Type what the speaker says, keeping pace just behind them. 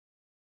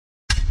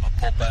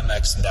Pulp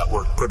MX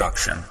Network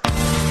production.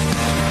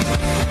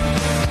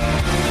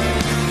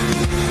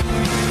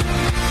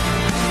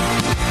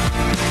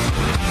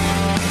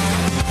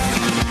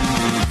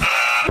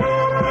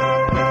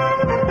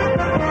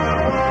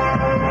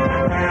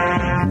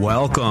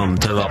 Welcome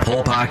to the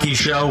Pulp Hockey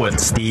Show with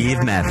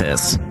Steve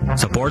Mathis.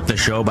 Support the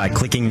show by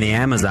clicking the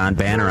Amazon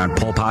banner on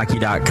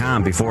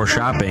pulphockey.com before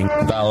shopping.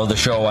 Follow the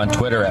show on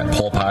Twitter at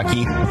Pulp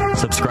Hockey.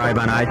 Subscribe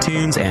on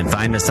iTunes and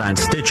find us on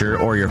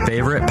Stitcher or your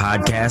favorite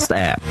podcast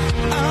app.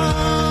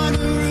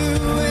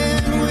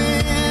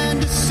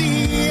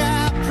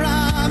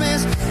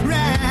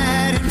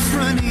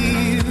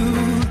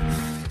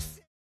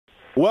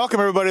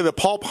 Welcome, everybody, to the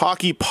Pulp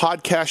Hockey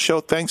Podcast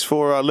Show. Thanks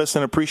for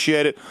listening.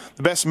 Appreciate it.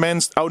 The best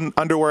men's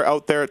underwear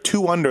out there.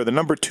 2 Under, the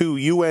number 2,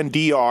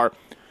 UNDR.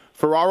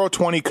 Ferraro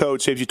 20 code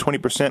saves you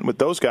 20% with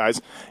those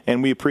guys,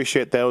 and we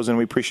appreciate those, and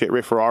we appreciate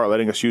Ray Ferraro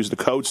letting us use the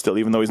code still,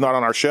 even though he's not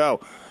on our show.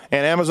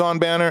 And Amazon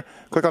banner,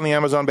 click on the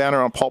Amazon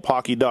banner on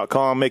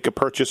pulphockey.com, make a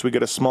purchase. We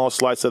get a small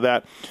slice of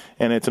that,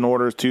 and it's in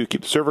order to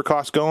keep the server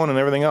costs going and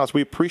everything else.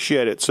 We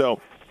appreciate it. So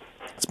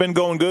it's been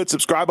going good.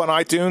 Subscribe on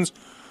iTunes.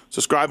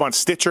 Subscribe on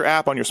Stitcher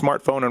app on your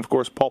smartphone, and, of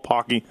course,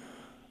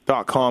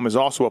 pulphockey.com is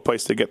also a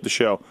place to get the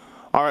show.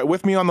 All right,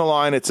 with me on the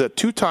line, it's a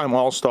 2-time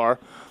All-Star,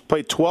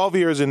 played 12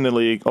 years in the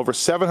league, over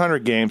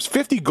 700 games,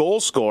 50 goal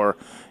scorer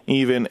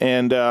even,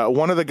 and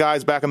one of the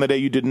guys back in the day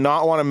you did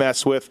not want to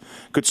mess with,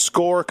 could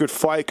score, could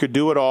fight, could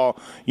do it all.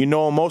 You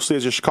know him mostly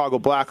as a Chicago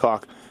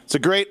Blackhawk. It's a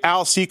great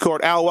Al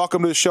Secord. Al,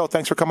 welcome to the show.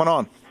 Thanks for coming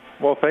on.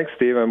 Well, thanks,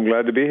 Steve. I'm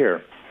glad to be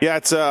here. Yeah,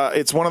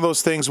 it's one of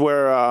those things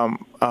where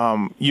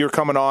you're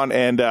coming on,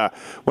 and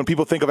when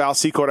people think of Al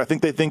Secord, I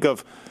think they think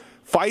of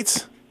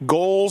fights,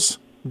 goals,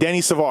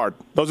 Denny Savard.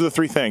 Those are the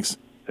 3 things.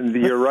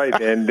 You're right,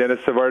 and Dennis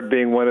Savard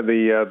being one of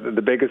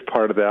the biggest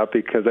part of that,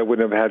 because I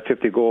wouldn't have had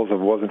 50 goals if it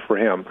wasn't for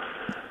him.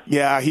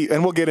 Yeah,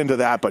 and we'll get into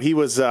that, but he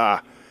was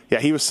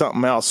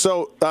something else.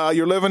 So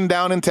you're living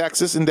down in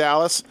Texas, in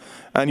Dallas,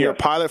 and you're a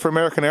pilot for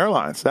American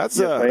Airlines. That's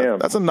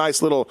a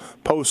nice little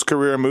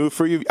post-career move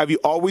for you. Have you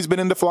always been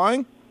into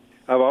flying?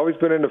 I've always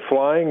been into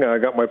flying. I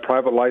got my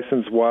private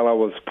license while I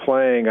was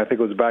playing. I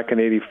think it was back in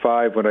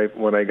 '85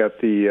 when I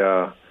got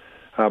the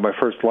my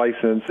first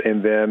license,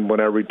 and then when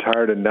I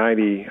retired in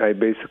 '90, I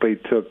basically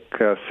took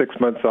 6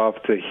 months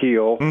off to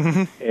heal,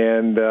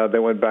 and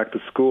then went back to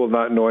school,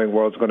 not knowing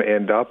where I was going to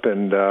end up.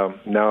 And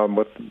now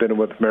been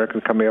with American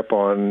coming up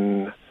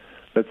on,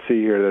 let's see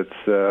here,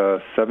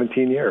 that's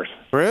 17 years.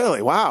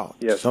 Really? Wow.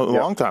 Yes. A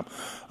long time.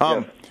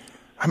 Yes.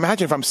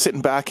 Imagine if I'm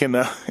sitting back in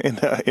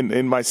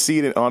my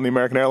seat on the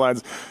American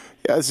Airlines.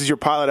 Yeah, this is your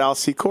pilot, Al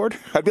Secord.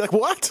 I'd be like,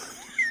 what?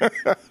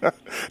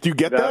 Do you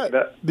get that?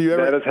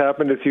 That has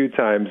happened a few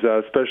times,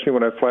 especially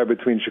when I fly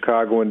between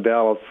Chicago and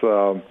Dallas.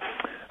 Of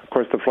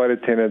course, the flight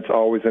attendants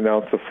always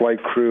announce the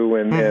flight crew,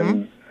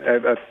 and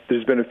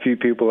there's been a few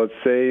people that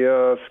say,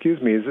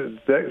 excuse me, is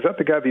that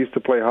the guy that used to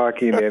play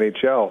hockey in the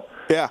NHL?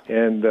 Yeah.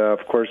 And,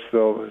 of course,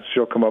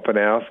 she'll come up and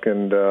ask,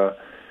 and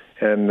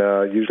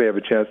usually have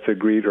a chance to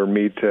greet or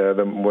meet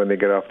them when they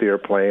get off the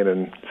airplane,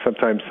 and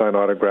sometimes sign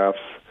autographs.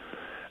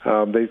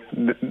 They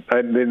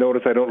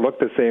notice I don't look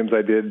the same as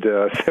I did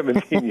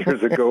 17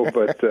 years ago,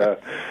 but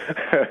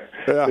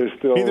they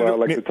still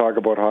like to talk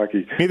about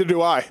hockey. Neither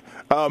do I.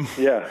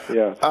 Yeah.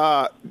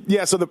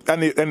 So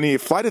the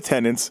flight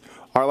attendants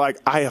are like,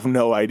 I have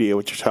no idea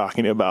what you're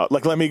talking about.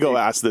 Like, let me go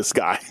ask this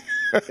guy.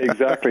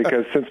 Exactly,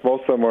 because since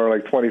most of them are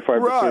like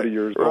 25 to 30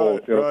 years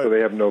old, so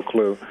they have no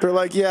clue. They're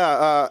like,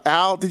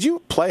 Al, did you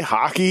play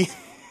hockey?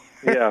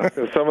 Yeah,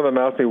 some of them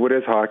ask me what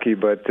is hockey,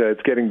 but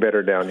it's getting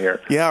better down here.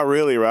 Yeah,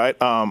 really, right?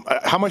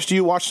 How much do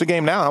you watch the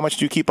game now? How much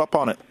do you keep up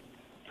on it?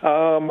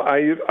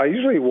 I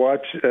usually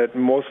watch it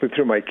mostly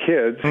through my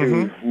kids,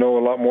 who know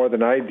a lot more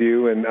than I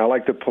do, and I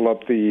like to pull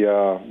up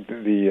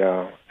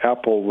the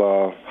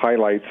Apple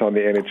highlights on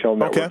the NHL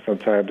Network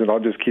sometimes, and I'll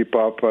just keep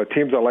up.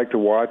 Teams I like to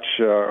watch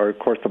are, of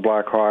course, the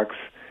Blackhawks.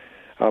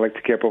 I like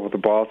to keep up with the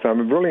Boston.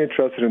 I'm really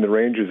interested in the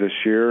Rangers this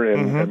year,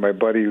 and my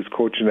buddy who's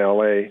coaching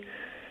L.A.,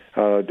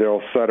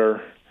 Daryl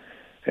Sutter.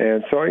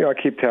 And so, I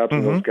keep tabs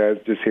on those guys,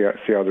 just see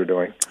how they're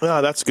doing.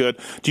 Oh, that's good.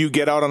 Do you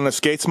get out on the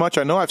skates much?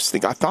 I know I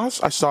thought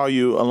I saw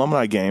you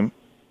alumni game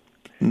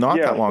not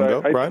that long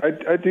ago, right?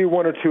 I do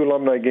 1 or 2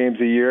 alumni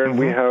games a year, and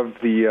we have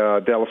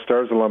the Dallas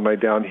Stars alumni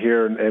down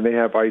here, and they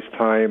have ice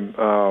time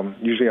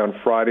usually on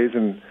Fridays.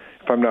 And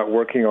if I'm not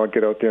working, I'll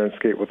get out there and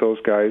skate with those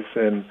guys.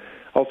 And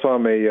also,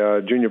 I'm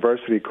a junior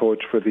varsity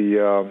coach for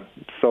the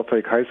South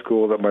Lake High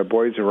School that my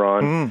boys are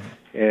on.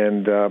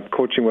 And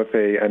coaching with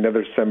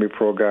another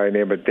semi-pro guy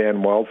named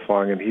Dan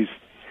Wildfong, and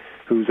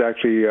who's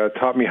actually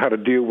taught me how to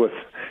deal with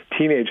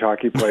teenage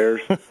hockey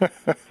players.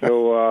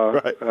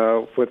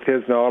 So with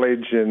his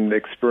knowledge and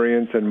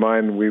experience and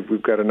mine,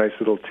 we've got a nice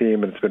little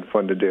team, and it's been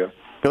fun to do.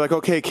 You're like,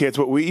 okay, kids,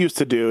 what we used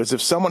to do is if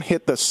someone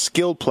hit the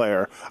skilled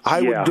player,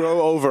 I would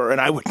go over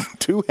and I would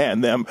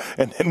two-hand them,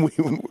 and then we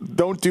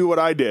don't do what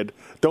I did.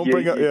 Don't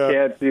bring up. You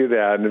can't do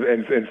that. And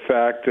in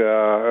fact,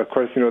 of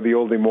course, the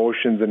old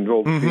emotions and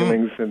old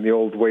feelings and the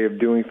old way of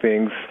doing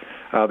things.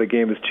 the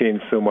game has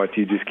changed so much,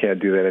 you just can't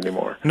do that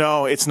anymore.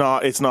 No, it's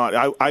not. It's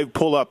not. I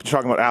pull up,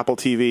 talking about Apple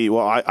TV,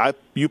 well,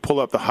 you pull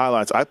up the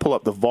highlights. I pull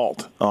up the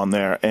vault on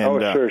there.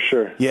 And,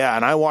 sure. Yeah,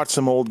 and I watch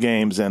some old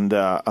games, and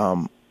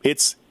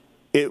it's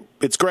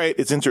great.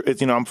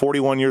 It's I'm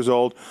 41 years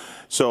old,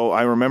 so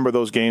I remember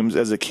those games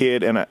as a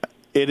kid, and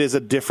it is a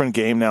different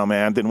game now,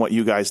 man, than what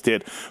you guys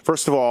did.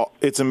 First of all,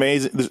 it's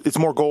amazing. It's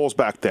more goals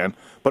back then.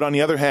 But on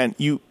the other hand,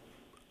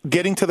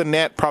 getting to the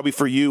net, probably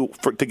for you,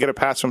 to get a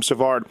pass from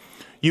Secord,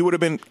 you would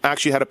have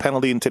actually had a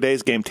penalty in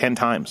today's game 10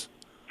 times.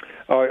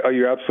 Oh,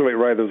 you're absolutely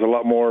right. There's a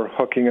lot more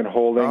hooking and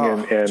holding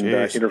and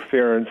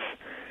interference.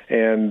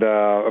 And,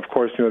 of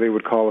course, they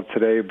would call it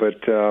today,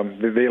 but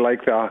they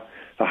like the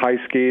high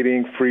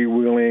skating,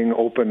 freewheeling,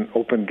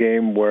 open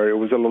game where it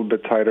was a little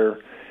bit tighter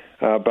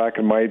back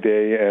in my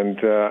day. And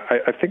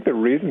I think the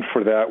reason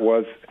for that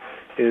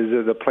is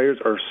that the players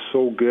are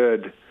so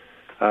good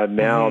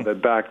now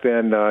that back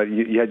then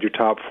you had your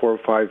top 4 or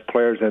 5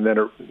 players, and then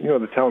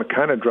the talent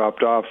kind of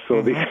dropped off.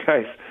 So these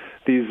guys,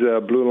 these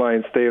blue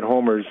line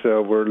stay-at-homers,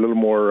 were a little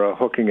more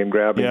hooking and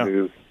grabbing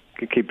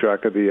to keep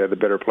track of the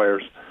better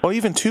players. Well,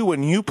 even too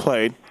when you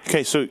played.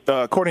 Okay, so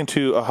according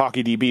to a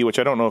Hockey DB, which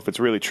I don't know if it's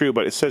really true,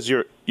 but it says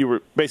you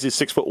were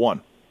basically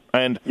 6'1",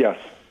 and yes,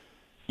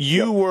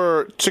 you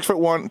were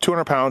 6'1",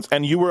 200 pounds,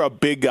 and you were a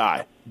big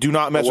guy. Do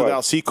not mess with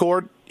Al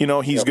Secord.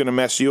 He's going to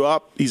mess you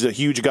up. He's a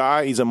huge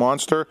guy. He's a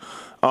monster.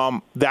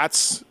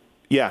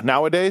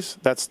 Nowadays,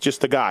 that's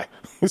just a guy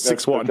who's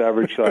 6'1". That's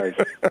average size.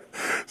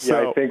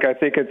 So, I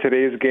think in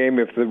today's game,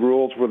 if the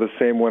rules were the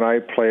same when I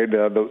played,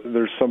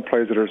 there's some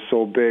players that are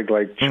so big,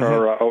 like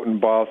Chara out in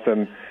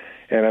Boston,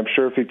 and I'm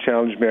sure if he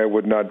challenged me, I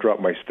would not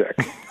drop my stick.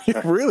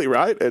 Really,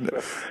 right? And,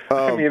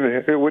 I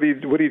mean, what do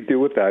you do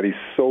with that? He's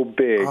so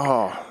big.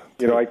 I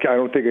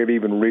don't think I'd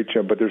even reach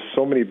him, but there's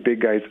so many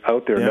big guys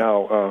out there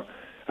now.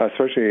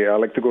 Especially, I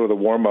like to go to the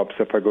warm-ups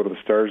if I go to the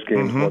Stars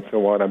games once in a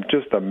while. I'm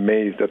just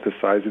amazed at the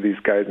size of these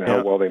guys and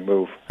how well they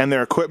move. And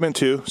their equipment,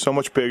 too, so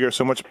much bigger,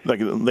 so much,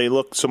 they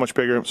look so much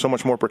bigger, so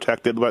much more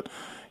protected. But,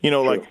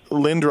 like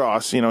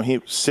Lindros, he's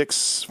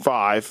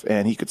 6'5",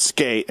 and he could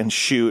skate and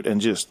shoot and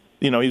just,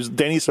 he was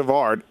Denny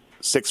Savard,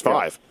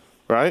 6'5",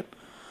 right?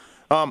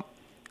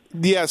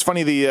 Yeah, it's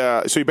funny.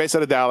 So you're based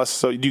out of Dallas.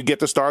 So do you get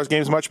the Stars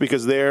games much?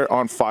 Because they're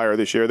on fire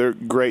this year. They're a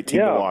great team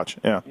to watch.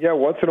 Yeah.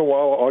 Once in a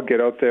while, I'll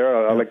get out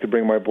there. I like to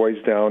bring my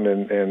boys down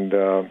and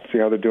see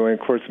how they're doing.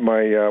 Of course,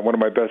 one of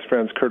my best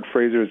friends, Kurt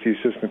Fraser, is the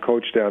assistant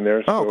coach down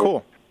there. So,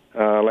 cool.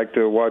 I like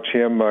to watch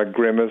him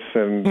grimace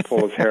and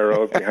pull his hair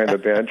out behind the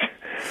bench.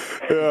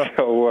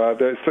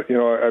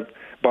 So,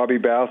 Bobby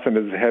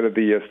Basson is the head of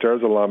the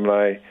Stars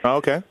alumni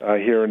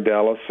here in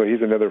Dallas, so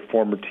he's another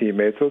former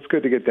teammate. So it's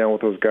good to get down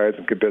with those guys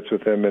and kibitz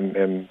with them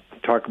and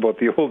talk about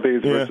the old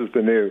days versus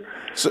the new.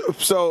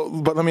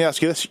 But let me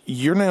ask you this: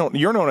 you're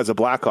known as a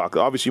Blackhawk.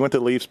 Obviously, you went to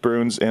the Leafs,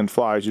 Bruins, and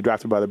Flyers. You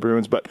drafted by the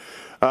Bruins, but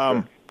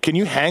can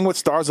you hang with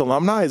Stars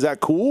alumni? Is that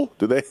cool?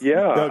 Do they?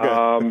 Yeah,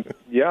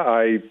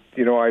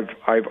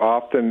 I've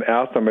often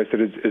asked them. I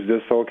said, "Is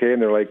this okay?"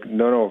 And they're like,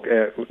 "No."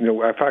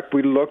 In fact,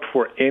 we looked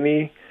for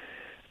any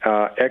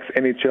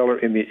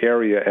ex-NHLer in the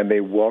area, and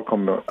they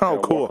welcome them.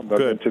 Cool.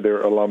 Good. Into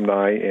their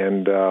alumni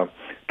and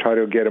try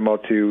to get them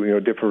out to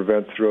different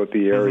events throughout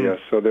the area.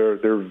 So they're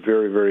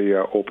very, very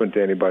open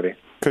to anybody.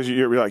 Because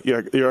you're like,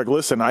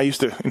 listen, I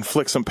used to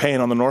inflict some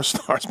pain on the North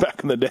Stars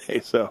back in the day.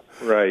 So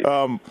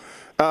right.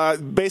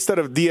 Based out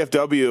of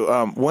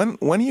DFW,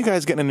 when are you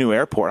guys getting a new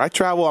airport?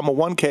 I'm a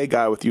 1K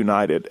guy with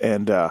United,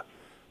 and that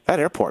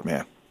airport,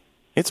 man,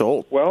 it's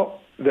old. Well,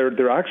 they've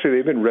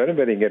been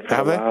renovating it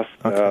for the last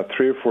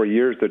 3 or 4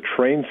 years. The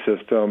train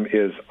system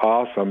is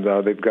awesome.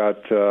 They've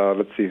got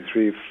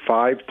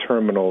 5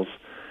 terminals,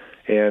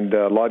 and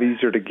a lot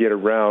easier to get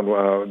around.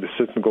 The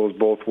system goes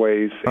both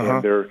ways,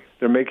 and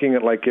they're making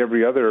it like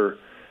every other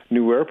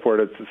new airport.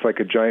 It's like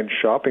a giant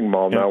shopping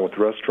mall now with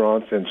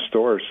restaurants and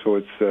stores. So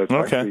it's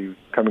actually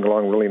coming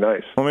along really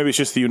nice. Well, maybe it's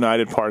just the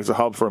United part is a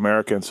hub for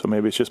Americans. So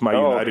maybe it's just my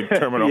United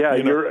terminal.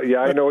 I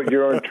know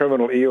you're on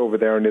Terminal E over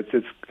there, and it's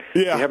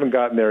you haven't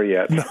gotten there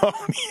yet. No,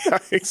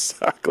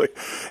 exactly.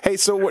 Hey,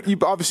 so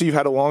you've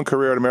had a long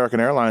career at American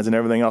Airlines, and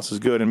everything else is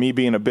good. And me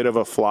being a bit of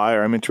a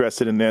flyer, I'm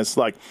interested in this.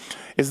 Like,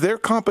 is there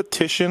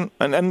competition?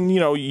 And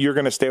you're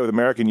going to stay with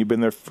American. You've been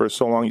there for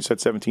so long. You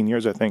said 17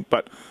 years, I think,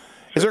 but.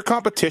 Is there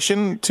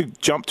competition to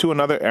jump to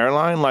another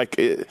airline? Like,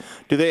 do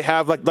they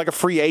have like a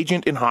free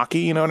agent in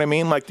hockey? You know what I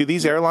mean? Like, do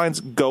these airlines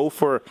go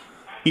for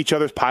each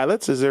other's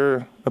pilots? Is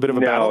there a bit of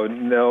a battle?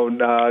 No.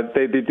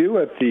 They do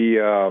at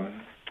the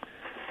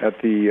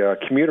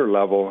commuter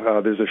level.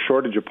 There's a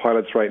shortage of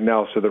pilots right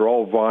now, so they're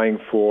all vying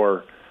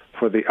for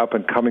the up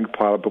and coming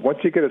pilot. But once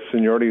you get a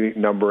seniority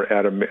number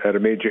at a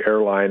major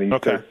airline and you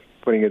start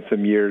putting in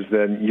some years,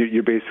 then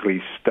you're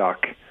basically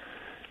stuck.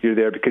 You're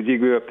there because you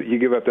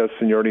give up that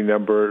seniority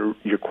number,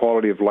 your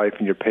quality of life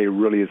and your pay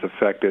really is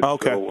affected.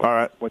 Okay, so, all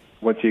right.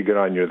 Once you get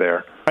on, you're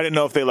there. I didn't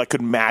know if they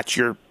could match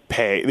your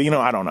pay?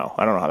 I don't know.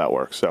 I don't know how that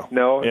works. So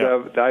no,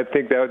 yeah. I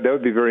think that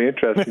would be very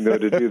interesting though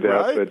to do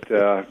that.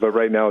 Right? But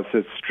right now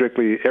it's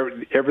strictly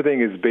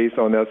everything is based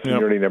on that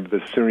seniority number.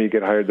 The sooner you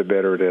get hired, the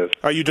better it is.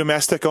 Are you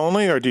domestic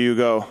only, or do you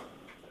go?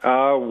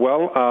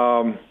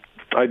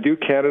 I do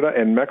Canada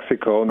and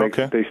Mexico, and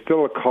Okay. they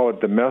still call it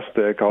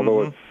domestic,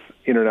 although it's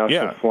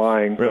international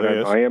flying.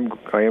 Really but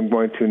I am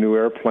going to a new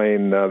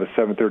airplane, the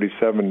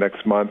 737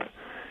 next month,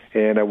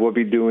 and I will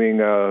be doing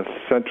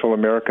Central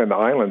America and the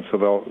islands,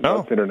 so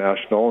that's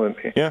international. And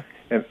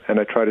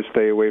I try to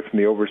stay away from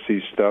the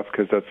overseas stuff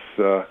because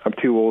I'm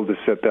too old to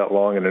sit that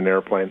long in an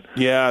airplane.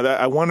 Yeah,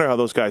 I wonder how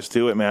those guys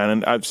do it, man.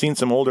 And I've seen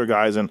some older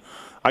guys, and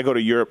I go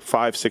to Europe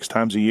 5-6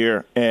 times a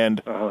year,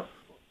 and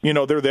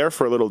they're there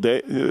for a little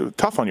day.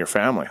 Tough on your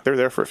family. They're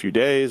there for a few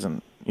days,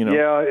 and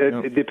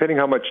depending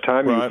how much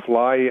time you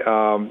fly,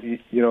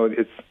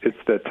 it's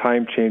the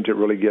time change that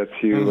really gets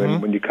you.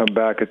 And when you come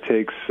back, it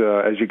takes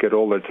as you get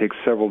older, it takes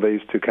several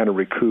days to kind of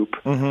recoup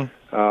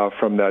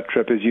from that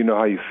trip. As you know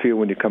how you feel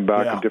when you come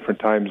back in different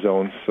time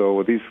zones. So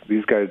with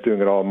these guys doing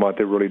it all month,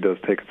 it really does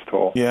take its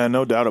toll. Yeah,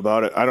 no doubt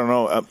about it. I don't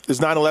know. Has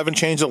 9/11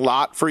 changed a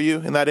lot for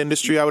you in that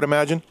industry? I would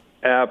imagine.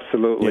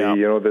 Absolutely. Yeah.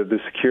 The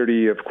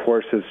security, of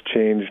course, has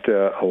changed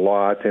a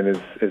lot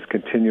and is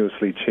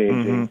continuously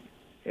changing.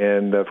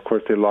 And of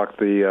course, they lock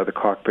the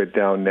cockpit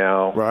down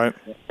now. Right.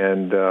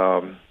 And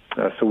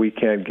so we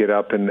can't get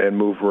up and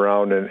move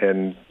around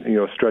and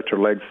stretch our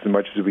legs as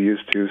much as we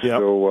used to. Yep.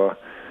 So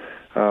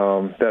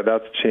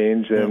that's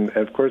changed. And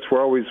of course,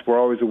 we're always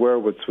aware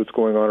of what's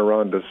going on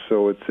around us.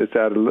 So it's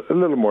added a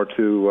little more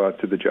to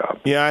the job.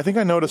 Yeah, I think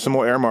I noticed some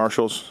more air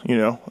marshals,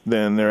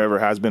 than there ever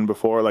has been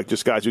before. Like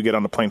just guys who get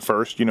on the plane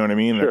first. You know what I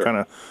mean? Sure.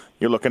 They're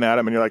you're looking at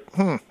them and you're like,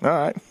 all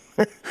right.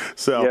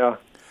 So yeah.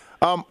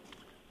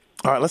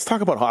 All right, let's talk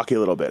about hockey a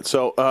little bit.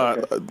 So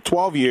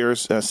 12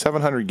 years,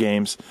 700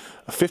 games,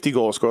 a 50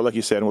 goal score, like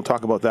you said, and we'll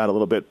talk about that a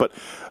little bit.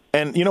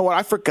 And you know what?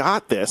 I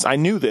forgot this. I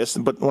knew this,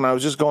 but when I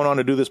was just going on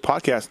to do this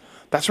podcast,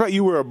 that's right,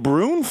 you were a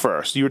Bruin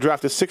first. You were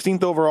drafted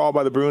 16th overall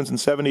by the Bruins in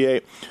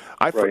 78.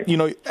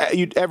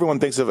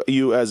 Everyone thinks of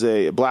you as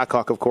a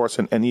Blackhawk, of course,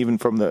 and even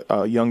from the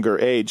younger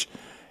age.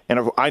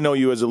 And I know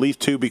you as a Leaf,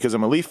 too, because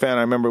I'm a Leaf fan.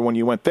 I remember when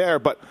you went there.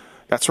 But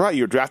that's right,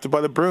 you were drafted by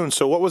the Bruins.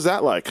 So what was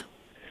that like?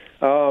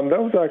 That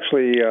was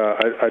actually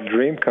a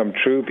dream come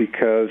true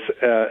because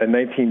in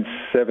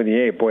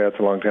 1978, boy, that's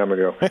a long time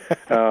ago,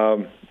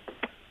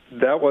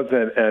 that was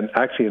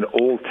actually an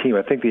old team.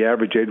 I think the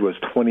average age was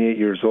 28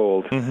 years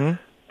old.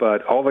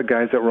 But all the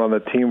guys that were on the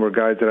team were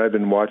guys that I'd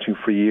been watching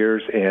for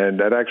years,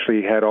 and I'd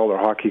actually had all their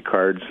hockey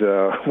cards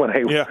when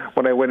I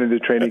went into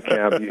training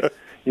camp. You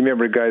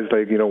remember guys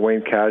like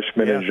Wayne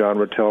Cashman and Jean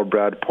Rattel,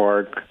 Brad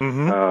Park,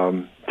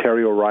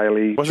 Terry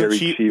O'Reilly, Jerry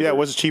Cheevers. Yeah,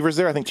 was Cheevers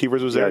there? I think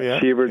Cheevers was there. Yeah,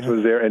 Cheevers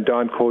was there, and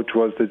Don Cherry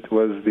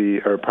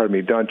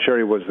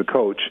was the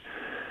coach.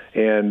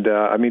 And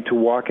to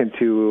walk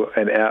into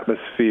an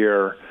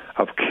atmosphere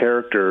of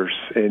characters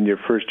in your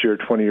first year,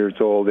 20 years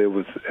old, it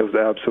was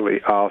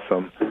absolutely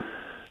awesome.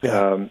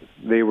 Yeah.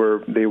 They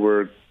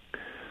were.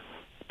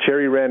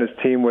 Cherry ran his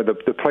team where the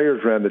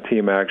players ran the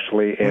team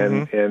actually,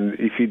 and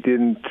if you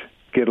didn't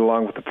get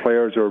along with the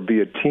players or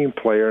be a team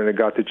player and it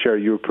got to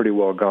Cherry, you were pretty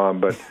well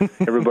gone. But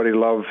everybody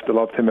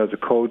loved him as a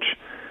coach.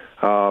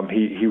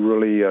 He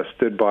really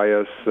stood by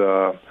us.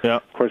 Of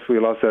course, we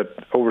lost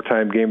that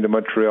overtime game to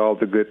Montreal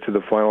to get to the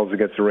finals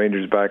against the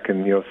Rangers back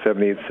in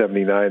 78,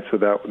 79. So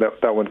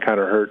that one kind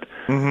of hurt.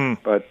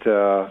 But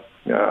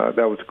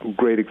that was a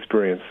great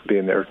experience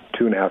being there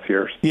 2.5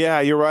 years. Yeah,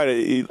 you're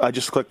right. I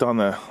just clicked on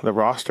the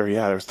roster.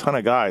 Yeah, there's a ton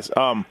of guys.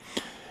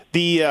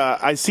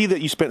 I see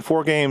that you spent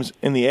 4 games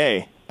in the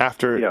A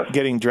after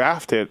getting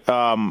drafted.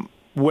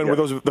 Were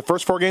those the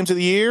first 4 games of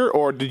the year,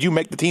 or did you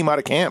make the team out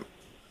of camp?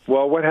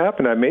 Well, what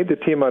happened, I made the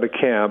team out of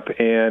camp,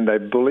 and I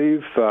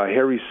believe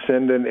Harry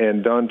Sinden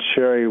and Don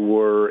Cherry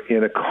were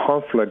in a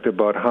conflict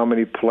about how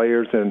many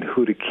players and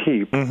who to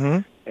keep.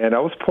 And I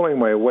was pulling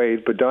my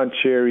weight, but Don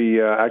Cherry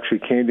actually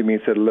came to me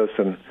and said,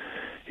 listen,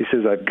 he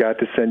says, I've got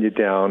to send you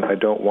down. I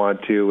don't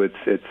want to.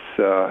 It's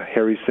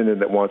Harry Sinden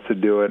that wants to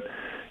do it.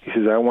 He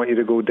says, I want you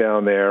to go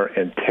down there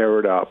and tear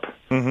it up.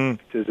 He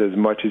says, as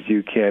much as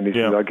you can. He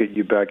says, I'll get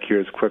you back here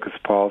as quick as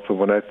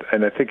possible.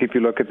 And I think if you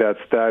look at that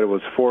stat, it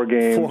was 4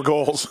 games. 4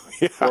 goals.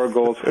 4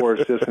 goals, 4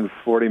 assists, and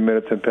 40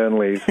 minutes and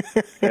penalties.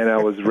 And I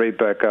was right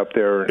back up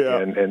there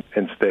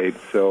and stayed.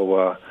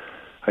 So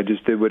I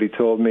just did what he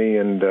told me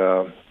and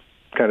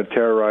kind of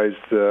terrorized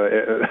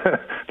the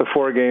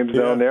 4 games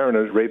down there, and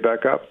I was right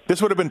back up. This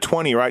would have been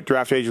 20, right?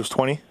 Draft age was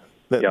 20?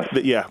 Yes.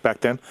 Back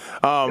then.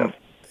 Yes.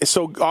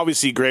 So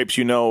obviously, Grapes,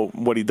 you know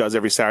what he does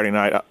every Saturday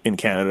night in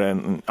Canada,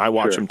 and I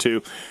watch him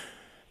too.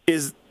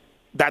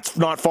 That's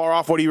not far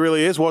off what he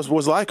really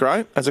was like,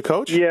 right, as a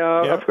coach?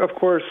 Yeah. Of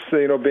course.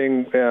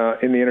 Being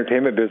in the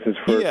entertainment business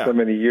for so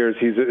many years,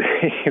 he's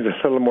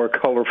a little more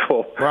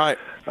colorful, right?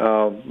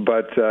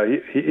 But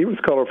he was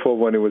colorful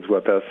when he was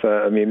with us.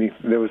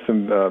 There was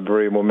some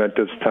very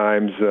momentous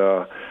times.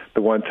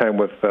 The one time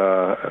with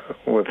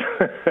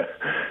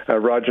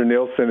Roger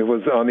Nielsen, who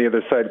was on the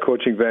other side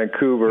coaching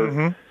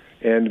Vancouver.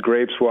 and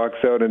Grapes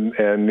walks out, and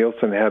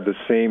Nielsen had the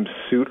same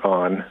suit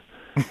on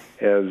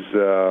as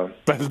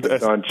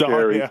Don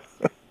Cherry. Yeah.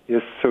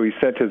 Yes, so he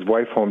sent his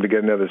wife home to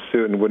get another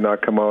suit and would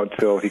not come out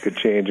until he could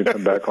change and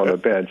come back on the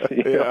bench.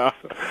 You know?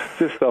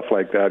 Just stuff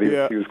like that.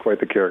 He was quite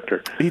the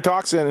character. He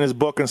talks in his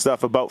book and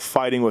stuff about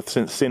fighting with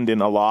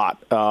Sinden a lot.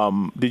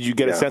 Did you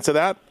get a sense of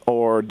that?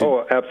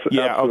 Absolutely.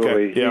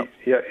 Okay.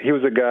 He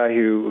was a guy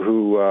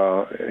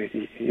who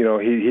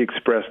he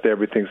expressed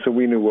everything, so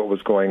we knew what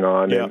was going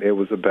on, and it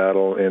was a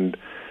battle. And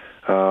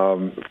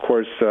of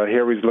course,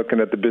 Harry's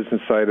looking at the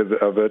business side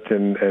of it,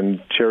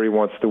 and Cherry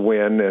wants to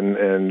win,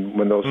 and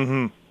when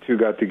those two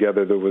got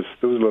together, there was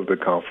a little bit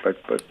of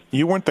conflict. But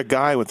you weren't the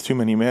guy with too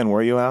many men,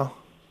 were you, Al?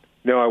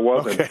 No, I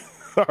wasn't. Okay.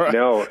 All right.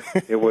 No,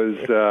 it was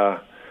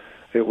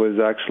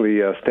actually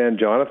Stan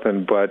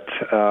Jonathan, but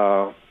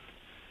I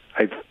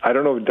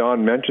don't know if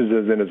Don mentions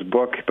this in his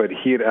book, but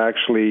he had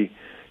actually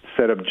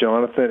set up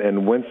Jonathan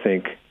and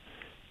Winsink,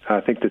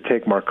 I think, to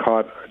take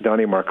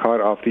Donnie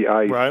Marcotte off the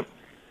ice. Right.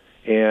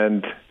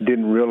 And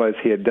didn't realize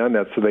he had done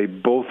that, so they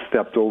both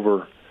stepped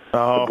over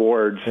the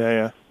boards.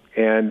 Yeah.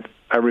 And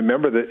I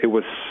remember that it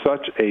was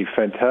such a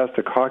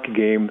fantastic hockey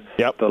game.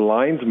 Yep. The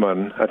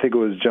linesman, I think it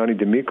was Johnny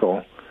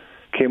D'Amico,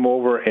 came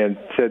over and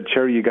said,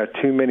 Cherry, you got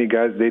too many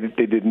guys. They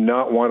did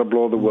not want to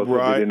blow the whistle.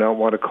 Right. They did not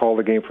want to call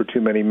the game for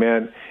too many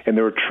men, and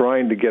they were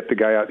trying to get the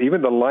guy out.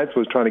 Even the linesman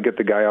was trying to get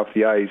the guy off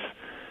the ice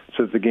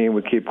so that the game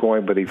would keep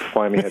going, but he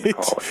finally had to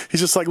call it.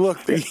 He's just like,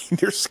 look,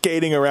 they're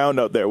skating around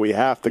out there. We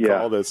have to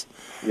call this.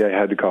 Yeah, he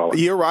had to call it.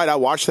 You're right. I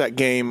watched that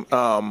game,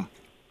 probably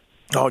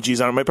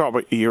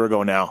a year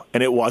ago now,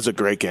 and it was a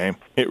great game.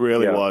 It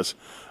really was.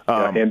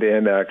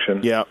 End-to-end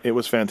action. Yeah, it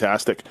was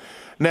fantastic.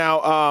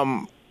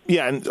 Now,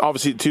 and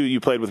obviously, too,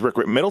 you played with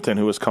Rick Middleton,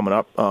 who was coming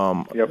up.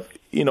 Yep.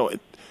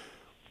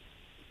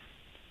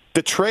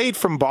 The trade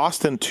from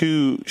Boston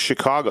to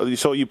Chicago,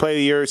 so you played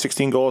a year,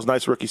 16 goals,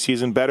 nice rookie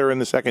season, better in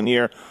the second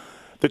year.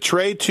 The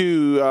trade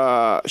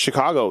to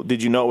Chicago,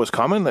 did you know it was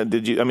coming?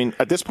 Did you? I mean,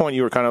 at this point,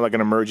 you were kind of like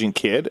an emerging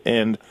kid,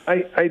 and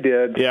I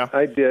did. Yeah,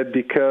 I did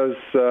because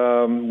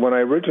when I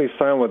originally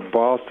signed with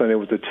Boston, it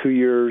was a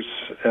 2-year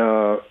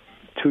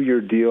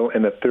deal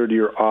and a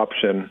third-year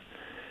option.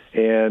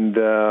 And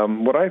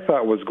what I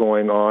thought was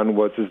going on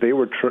was they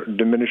were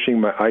diminishing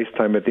my ice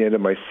time at the end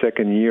of my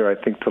second year, I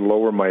think, to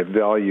lower my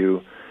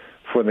value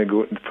for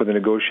the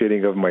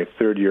negotiating of my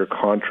third-year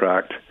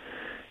contract.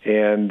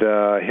 And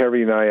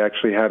Harry and I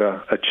actually had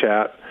a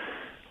chat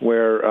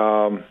where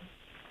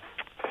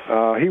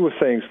he was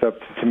saying stuff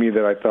to me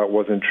that I thought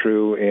wasn't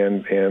true,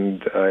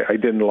 and I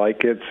didn't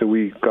like it. So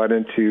we got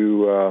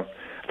into, I'd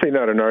say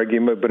not an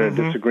argument, but a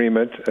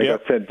disagreement. I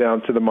got sent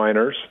down to the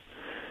minors.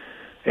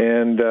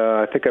 And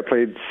I think I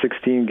played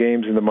 16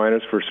 games in the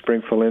minors for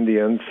Springfield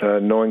Indians,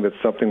 knowing that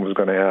something was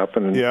going to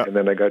happen. And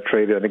then I got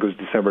traded, I think it was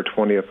December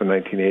 20th in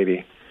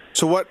 1980.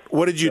 So what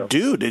did you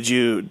do?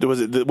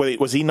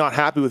 Was he not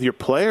happy with your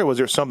play, or was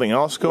there something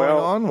else going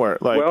on?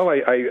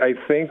 I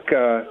think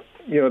that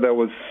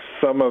was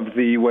some of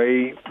the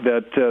way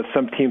that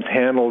some teams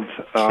handled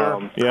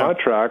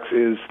contracts,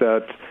 is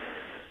that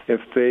if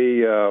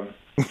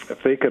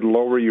they could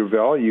lower your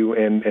value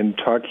and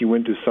talk you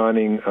into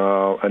signing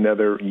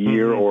another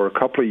year or a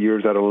couple of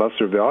years at a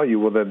lesser value,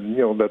 well, then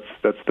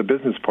that's the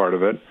business part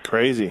of it.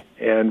 Crazy.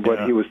 And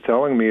what he was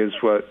telling me is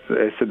what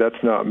I said.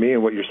 That's not me,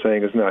 and what you're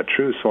saying is not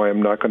true. So I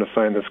am not going to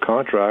sign this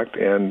contract.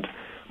 And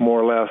more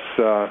or less,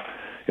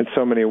 in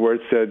so many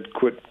words, said,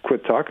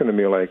 "Quit talking to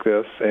me like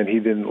this." And he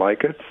didn't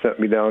like it. Sent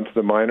me down to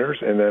the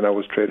minors, and then I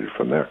was traded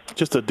from there.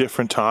 Just a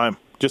different time.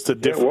 Just a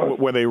different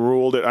where they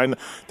ruled it. I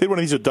did one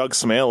of these with Doug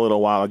Smale a little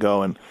while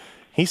ago, and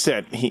he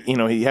said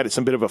he had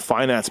some bit of a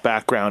finance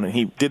background, and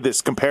he did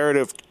this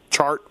comparative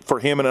chart for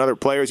him and other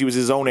players. He was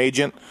his own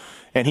agent,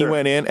 and he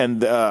went in,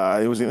 and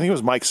I think it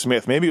was Mike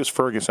Smith, maybe it was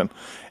Ferguson,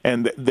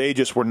 and they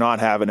just were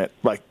not having it.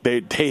 Like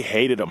they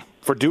hated him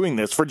for doing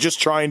this, for just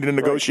trying to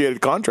negotiate a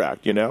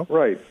contract.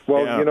 Right.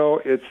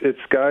 Well,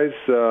 it's guys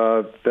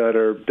that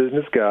are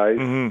business guys,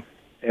 and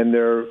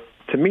they're.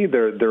 To me,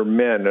 they're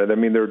men. I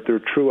mean, they're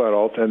true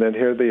adults, and then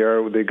here they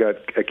are. They got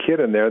a kid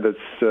in there that's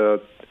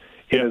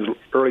in his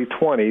early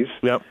 20s,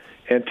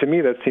 and to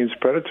me, that seems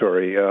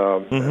predatory. I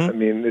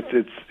mean,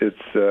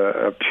 it's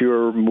a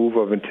pure move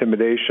of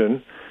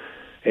intimidation,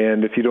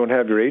 and if you don't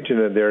have your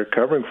agent in there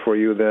covering for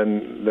you,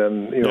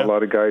 then a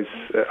lot of guys.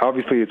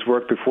 Obviously, it's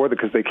worked before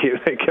because they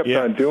kept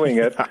on doing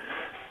it,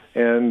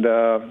 and.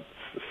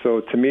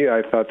 So to me,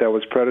 I thought that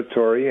was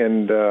predatory,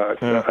 and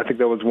I think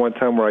that was one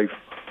time where I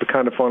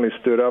kind of finally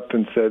stood up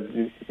and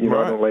said, I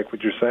don't like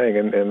what you're saying,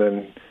 and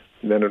then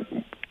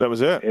that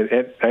was it.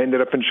 And I ended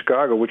up in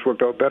Chicago, which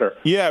worked out better.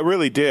 Yeah, it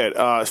really did.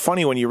 It's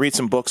funny when you read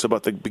some books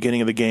about the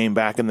beginning of the game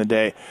back in the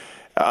day,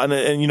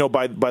 and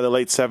by the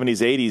late 70s,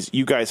 80s,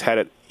 you guys had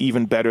it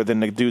even better than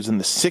the dudes in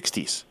the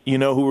 60s,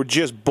 who were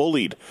just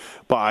bullied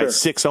by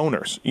six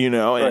owners,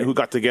 and who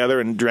got together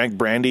and drank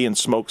brandy and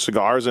smoked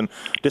cigars and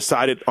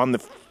decided on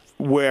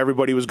where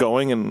everybody was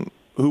going, and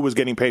who was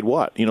getting paid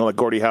what. Like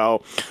Gordie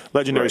Howe,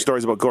 legendary Right.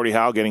 stories about Gordie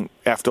Howe getting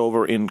effed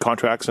over in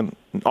contracts and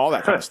all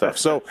that kind of stuff.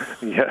 So,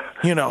 Yeah.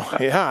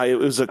 it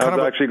was a kind I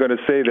was actually going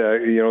to say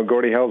that,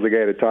 Gordie Howe's the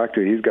guy to talk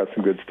to. He's got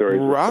some good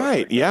stories.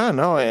 right. Yeah,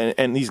 no,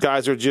 and these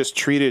guys are just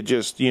treated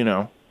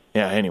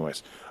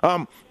anyways.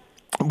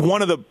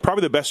 One of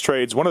the best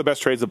trades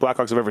the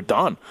Blackhawks have ever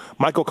done.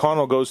 Mike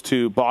O'Connell goes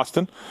to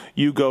Boston,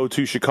 you go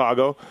to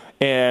Chicago,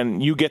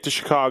 and you get to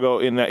Chicago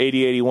in the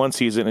 80-81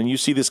 season, and you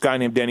see this guy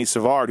named Denny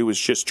Savard who was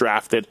just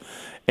drafted,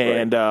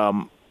 and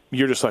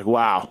you're just like,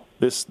 wow,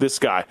 this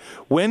guy.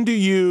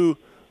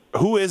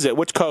 Who is it?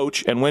 Which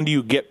coach? And when do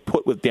you get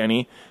put with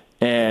Denny?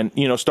 And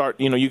start.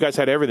 You guys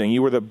had everything.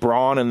 You were the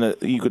brawn and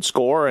you could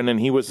score, and then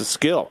he was the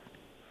skill.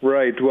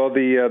 Right. Well,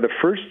 the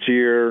first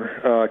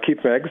year, Keith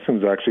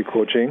Magnuson was actually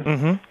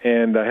coaching,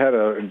 and I had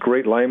a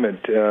great lineman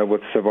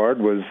with Savard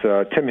was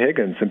Tim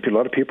Higgins, and a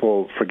lot of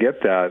people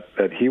forget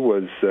that he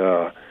was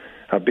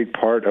a big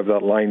part of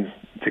that line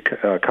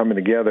coming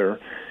together.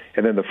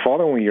 And then the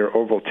following year,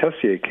 Orville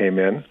Tessier came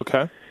in,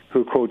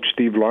 who coached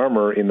Steve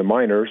Larmer in the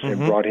minors and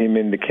brought him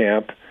into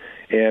camp.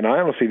 And I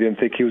honestly didn't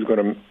think he was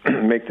going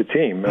to make the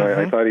team.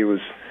 I thought he was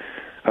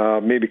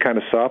maybe kind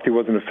of soft. He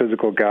wasn't a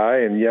physical guy,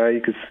 and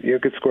you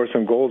could score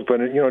some goals.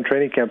 But in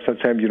training camp,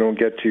 sometimes you don't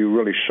get to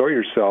really show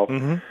yourself.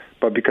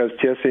 But because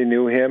Tessier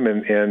knew him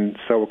and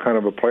saw what kind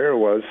of a player he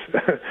was,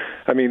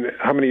 I mean,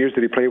 how many years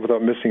did he play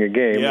without missing a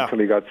game until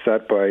he got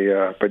set by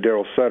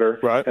Darryl Sutter?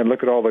 Right. And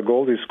look at all the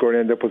goals he scored.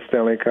 Ended up with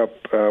Stanley Cup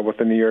with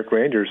the New York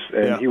Rangers,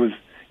 and he was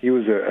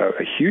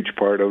a huge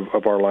part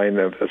of our line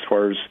as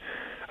far as.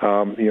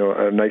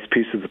 A nice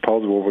piece of the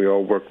puzzle where we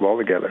all worked well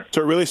together.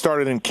 So it really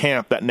started in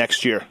camp that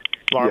next year.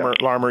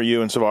 Larmer,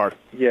 you, and Savard.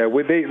 Yeah,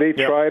 they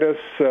tried us.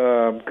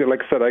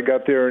 Like I said, I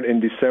got there in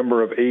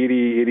December of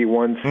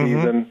 80-81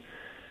 season,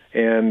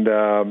 and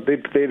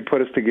they'd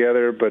put us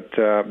together, but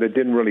it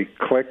didn't really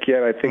click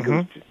yet. I think it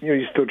was,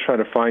 you're still trying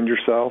to find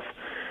yourself.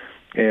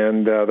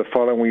 And the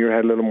following year, I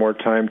had a little more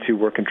time to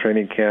work in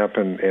training camp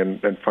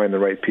and find the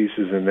right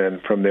pieces, and then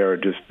from there,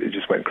 it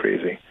just went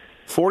crazy.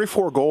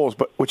 44 goals,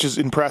 which is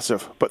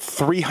impressive, but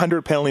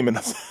 300 penalty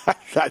minutes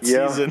that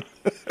season.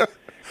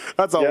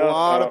 That's a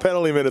lot of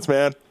penalty minutes,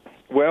 man.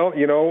 Well,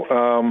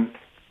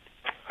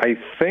 I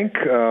think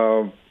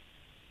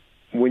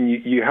when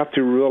you have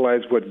to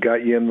realize what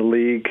got you in the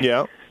league.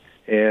 Yeah.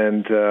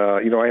 And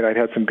I'd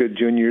had some good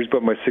juniors,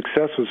 but my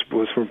success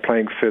was from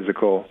playing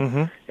physical.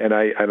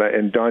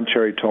 And Don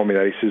Cherry told me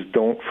that. He says,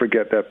 "Don't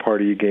forget that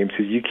part of your game." He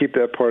says, "You keep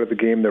that part of the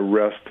game, the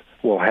rest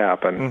will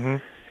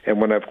happen." And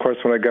when I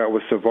got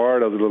with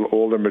Savard, I was a little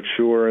older,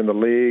 mature in the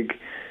league,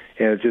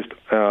 and it just,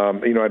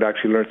 I'd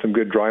actually learned some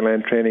good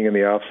dryland training in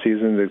the off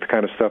season, the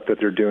kind of stuff that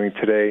they're doing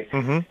today.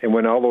 And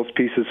when all those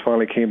pieces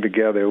finally came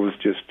together, it was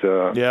just,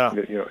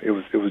 it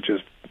was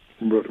just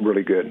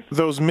really good.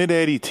 Those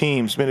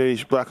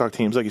mid-80 Blackhawk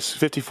teams, like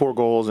 54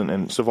 goals,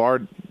 and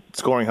Savard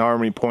scoring however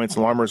many points,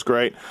 and Larmer's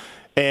great,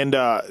 and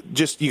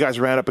you guys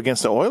ran up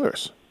against the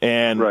Oilers.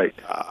 And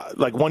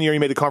like one year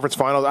you made the conference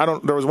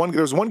finals. There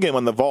was one game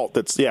on the vault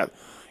that's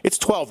it's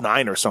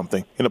 12-9 or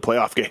something in a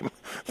playoff game.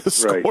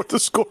 The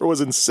score was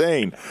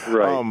insane.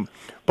 Right.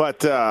 But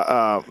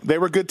they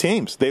were good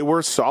teams. They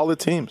were solid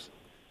teams.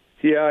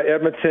 Yeah,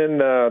 Edmonton,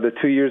 the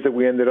 2 years that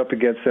we ended up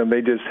against them,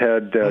 they just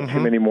had too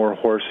many more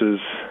horses.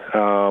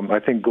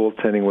 I think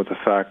goaltending was a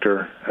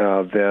factor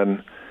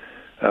then.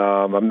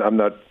 I'm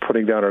not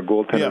putting down our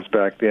goaltenders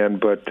back then,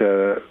 but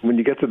when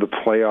you get to the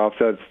playoffs,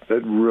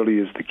 that really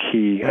is the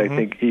key. I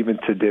think even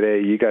to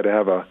today, you got to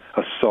have a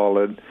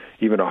solid,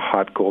 even a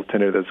hot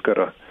goaltender that's got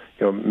to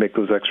make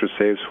those extra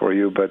saves for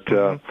you. But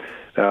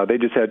they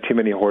just had too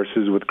many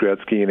horses with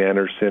Gretzky and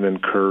Anderson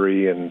and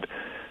Curry and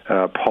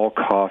Paul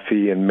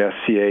Coffey and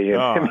Messier.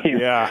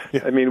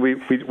 And I mean,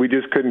 we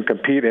just couldn't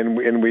compete,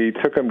 and we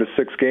took them to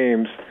 6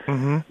 games,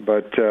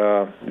 but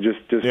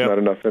just not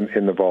enough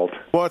in the vault.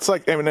 Well, it's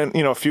like,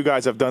 a few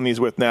guys I've done these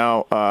with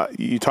now.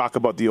 You talk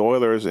about the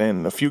Oilers,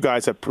 and a few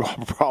guys have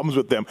problems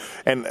with them,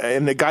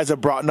 and the guys have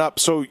brought up.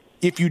 So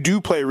if you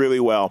do play really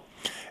well,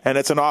 and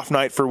it's an off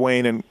night for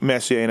Wayne and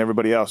Messier and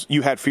everybody else,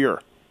 you had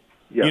fear.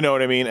 Yeah. You know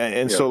what I mean?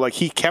 And so, like,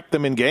 he kept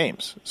them in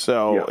games.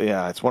 So,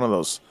 it's one of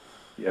those.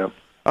 Yeah.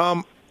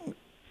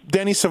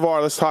 Denny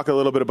Savard, let's talk a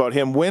little bit about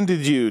him. When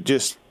did you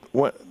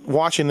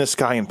watching this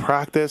guy in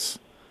practice?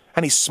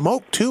 And he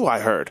smoked, too,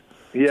 I heard.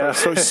 Yeah.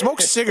 So he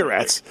smoked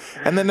cigarettes.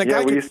 And then the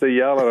guy we used to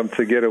yell at him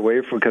to get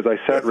away from, because I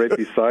sat right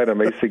beside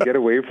him. I used to get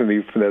away from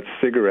that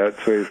cigarette.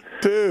 So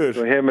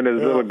him and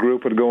his little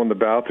group would go in the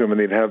bathroom, and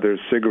they'd have their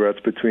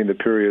cigarettes between the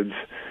periods.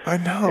 I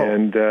know.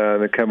 And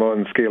they'd come out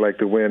and skate like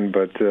the wind.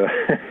 But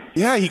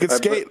he could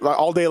skate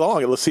all day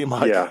long, it seemed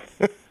like. Yeah.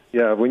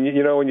 Yeah, when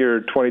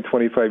you're 20,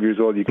 25 years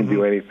old, you can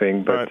do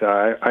anything. But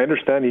I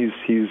understand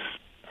he's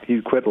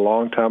quit a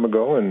long time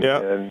ago,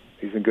 and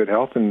he's in good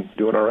health and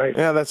doing all right.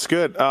 Yeah, that's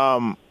good.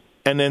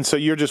 And then so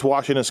you're just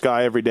watching this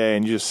guy every day,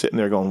 and you're just sitting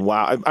there going,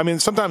 wow. I mean,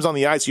 sometimes on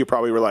the ice you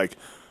probably were like,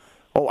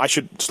 oh, I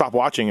should stop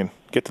watching and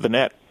get to the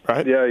net.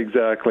 right? Yeah,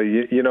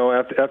 exactly. You know,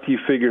 after you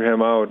figure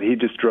him out, he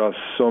just draws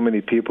so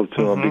many people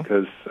to him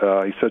because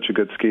he's such a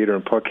good skater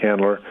and puck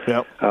handler.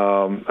 Yep.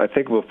 I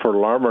think for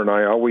Larmer and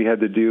I, all we had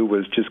to do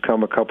was just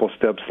come a couple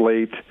steps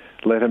late,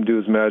 let him do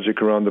his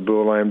magic around the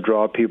blue line,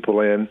 draw people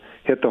in,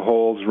 hit the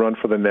holes, run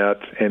for the net,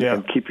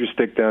 and keep your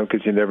stick down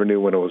because you never knew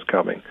when it was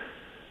coming.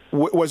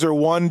 Was there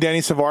one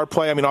Danny Savard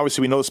play? I mean,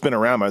 obviously we know the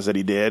spin-aramas that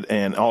he did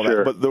and all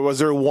that, but was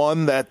there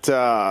one that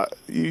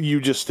you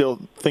just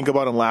still think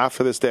about and laugh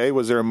to this day?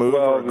 Was there a move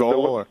or a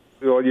goal?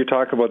 Well, you're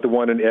talking about the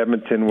one in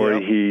Edmonton where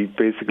he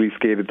basically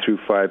skated through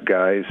 5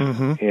 guys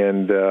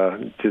and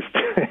just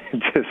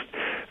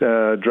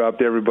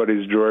dropped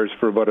everybody's drawers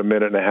for about a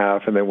minute and a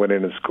half and then went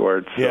in and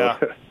scored.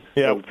 So,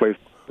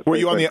 Were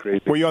you on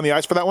the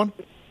ice for that one?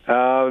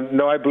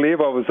 No, I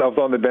believe I was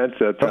on the bench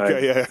that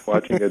time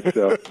watching it.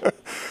 So,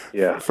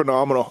 yeah.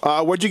 Phenomenal.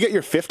 Where'd you get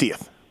your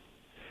 50th?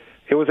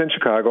 It was in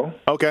Chicago.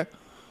 Okay.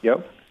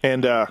 Yep.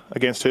 And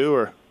against who?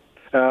 Or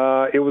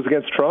it was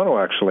against Toronto,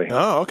 actually.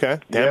 Oh, okay.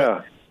 Damn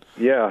it.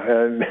 Yeah,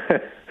 and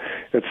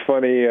it's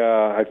funny.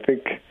 I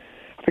think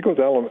it was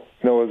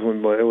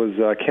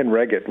Ken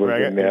Reggett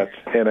was in that,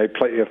 and I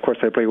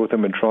played with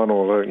him in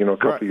Toronto. A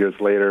couple of years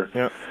later.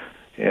 Yeah.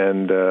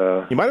 And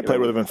you might have played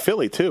with him in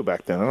Philly too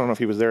back then. I don't know if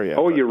he was there yet.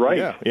 Oh, you're right.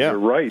 Yeah. You're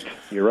right.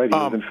 He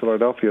was in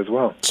Philadelphia as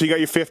well. So you got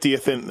your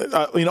 50th,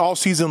 and all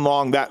season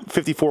long, that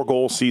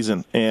 54-goal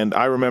season. And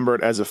I remember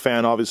it as a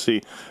fan.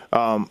 Obviously,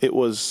 it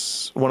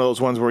was one of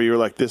those ones where you were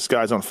like, "This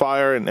guy's on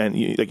fire," and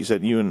you, like you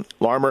said, you and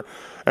Larmer,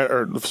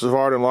 or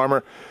Savard and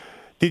Larmer.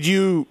 Did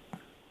you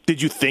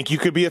think you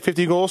could be a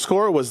 50-goal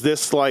scorer? Was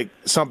this like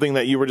something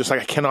that you were just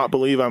like, I cannot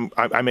believe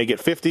I may get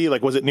 50?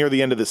 Like, was it near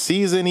the end of the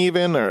season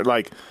even, or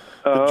like?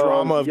 The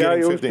drama of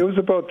getting 50. It was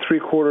about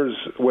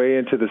 3/4 way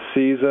into the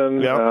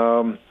season.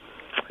 Yeah.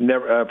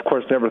 Never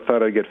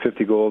thought I'd get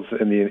 50 goals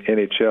in the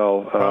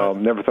NHL.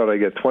 Never thought I'd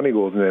get 20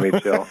 goals in the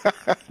NHL.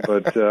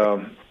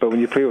 But when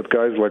you play with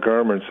guys like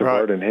Armour and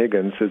Savard and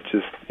Higgins, it's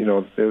just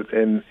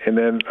and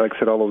then like I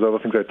said, all those other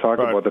things I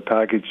talked about, the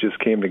package just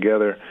came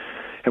together.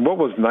 And what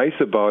was nice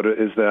about it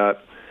is that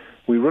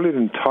we really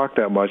didn't talk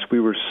that much.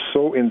 We were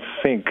so in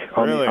sync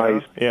on the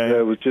ice.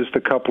 It was just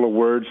a couple of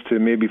words to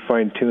maybe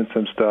fine-tune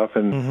some stuff,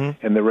 and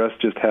the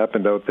rest just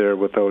happened out there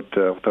without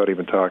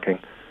even talking.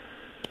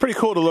 It's pretty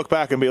cool to look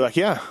back and be like,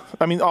 yeah.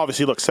 I mean,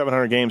 obviously, look,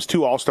 700 games,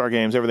 2 All-Star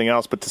games, everything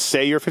else, but to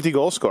say you're a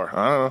 50-goal scorer,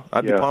 I don't know.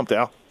 I'd be pumped,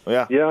 Al.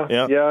 Yeah.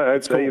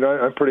 Cool.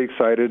 I'm pretty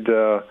excited.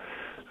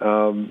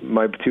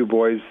 My 2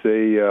 boys,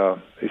 they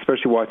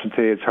especially watching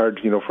today, it's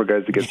hard, for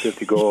guys to get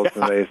 50 goals,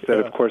 and they said,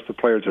 of course, the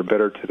players are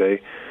better today.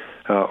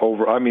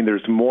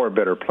 There's more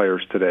better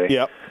players today.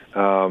 Yep.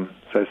 So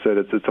I said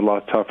it's a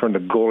lot tougher, and the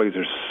goalies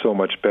are so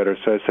much better.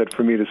 So I said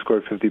for me to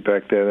score 50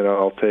 back then, and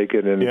I'll take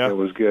it, and it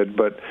was good.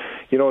 But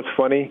it's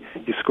funny,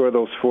 you score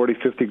those 40,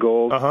 50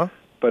 goals,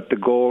 but the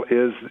goal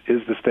is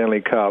the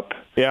Stanley Cup.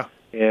 Yeah.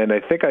 And I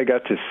think I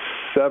got to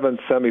 7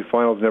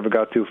 semifinals, never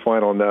got to a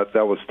final, and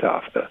that was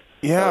tough.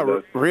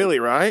 Really,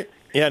 right?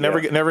 Yeah,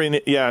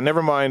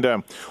 never mind.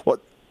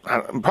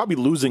 Probably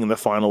losing in the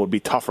final would be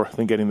tougher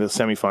than getting to the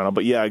semifinal.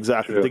 But yeah,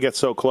 exactly. True. They get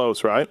so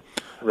close, right?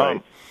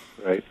 Right.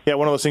 Right. Yeah,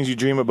 one of those things you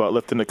dream about,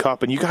 lifting the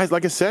cup. And you guys,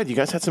 like I said, you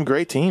guys had some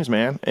great teams,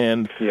 man.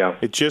 And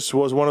it just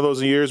was one of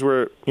those years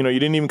where, you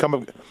didn't even come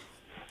up.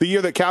 The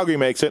year that Calgary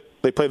makes it,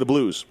 they play the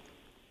Blues.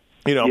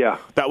 That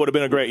would have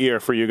been a great year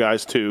for you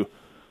guys to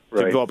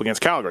go up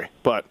against Calgary.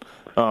 But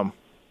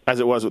as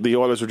it was, the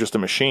Oilers were just a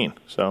machine.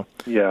 So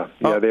they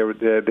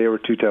were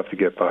too tough to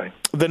get by.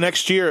 The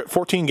next year,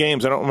 14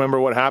 games. I don't remember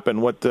what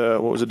happened. What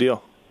was the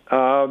deal?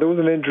 There was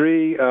an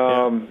injury.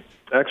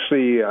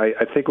 Actually,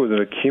 I think it was an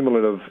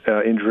accumulative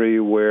injury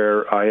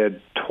where I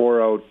had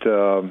tore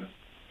out.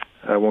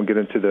 I won't get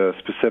into the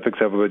specifics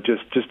of it, but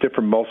just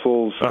different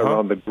muscles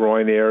around the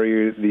groin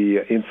area,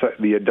 the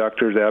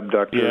adductors,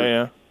 abductors.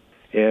 Yeah.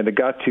 And it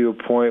got to a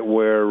point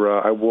where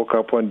I woke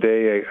up one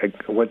day. I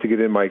went to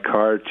get in my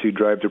car to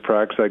drive to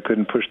practice. I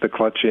couldn't push the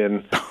clutch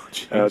in.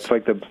 It's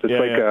like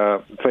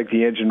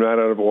the engine ran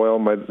out of oil.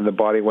 The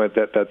body went,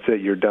 that's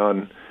it, you're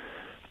done.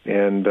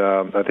 And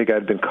I think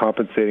I'd been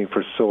compensating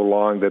for so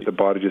long that the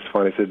body just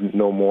finally said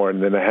no more.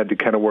 And then I had to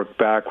kind of work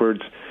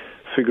backwards,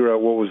 figure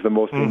out what was the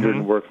most injured,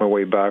 and work my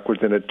way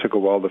backwards. And it took a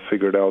while to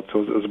figure it out.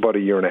 So it was about a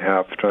year and a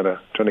half trying to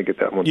get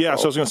that one. Yeah,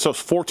 so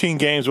 14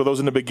 games. Were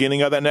those in the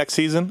beginning of that next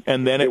season?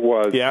 And then it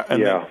was. Yeah,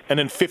 and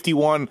then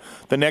 51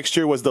 the next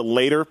year was the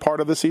later part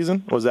of the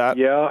season? Was that?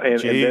 Yeah, and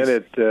then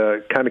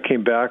it kind of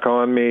came back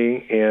on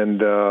me.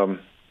 And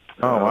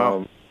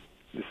wow.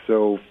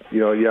 So,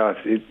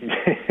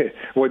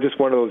 well, just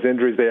one of those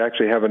injuries. They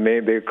actually have a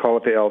name. They call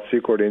it the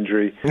Secord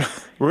injury.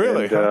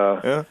 Really?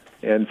 And,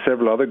 and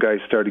several other guys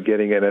started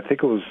getting it. I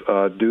think it was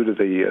due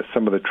to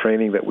some of the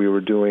training that we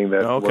were doing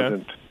that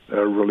wasn't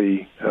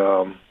really,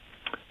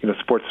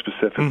 sports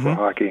specific for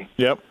hockey.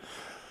 Yep.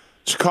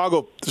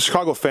 The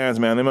Chicago fans,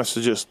 man, it must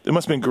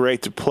have been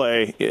great to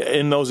play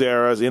in those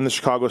eras in the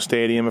Chicago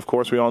Stadium. Of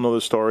course, we all know the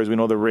stories. We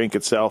know the rink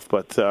itself,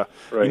 but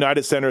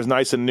United Center is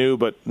nice and new,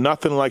 but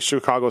nothing like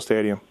Chicago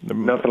Stadium.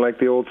 Nothing like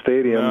the old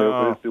stadium.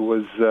 No. It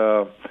was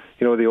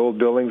the old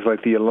buildings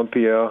like the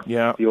Olympia,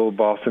 the old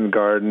Boston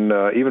Garden,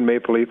 even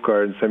Maple Leaf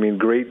Gardens. I mean,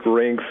 great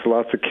rinks,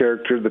 lots of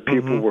character. The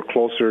people were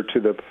closer to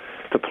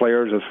the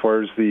players as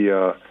far as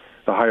the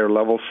higher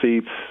level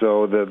seats,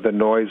 so the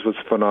noise was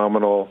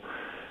phenomenal.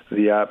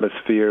 The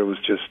atmosphere was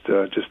just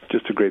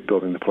a great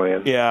building to play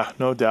in. Yeah,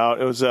 no doubt.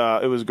 It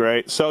was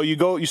great. So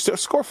you still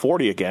score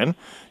 40 again.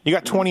 You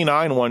got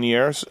 29 one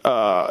year,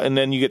 and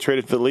then you get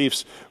traded to the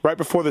Leafs right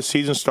before the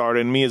season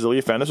started. And me as a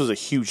Leaf fan, this was a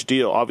huge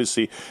deal.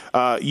 Obviously,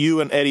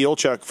 you and Eddie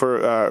Olczyk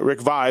for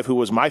Rick Vive, who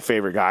was my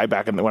favorite guy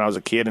back when I was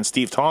a kid, and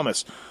Steve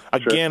Thomas.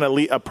 Again,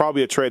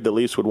 probably a trade the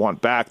Leafs would want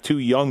back. Two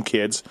young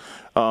kids.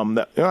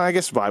 I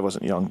guess Vive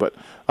wasn't young, but.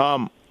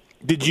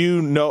 Did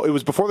you know it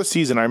was before the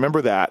season? I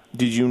remember that.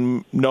 Did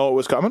you know it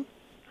was coming?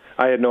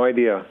 I had no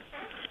idea.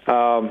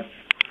 In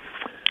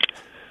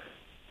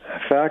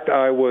fact,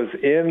 I was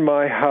in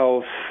my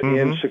house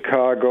in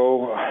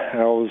Chicago. I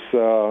was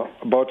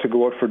about to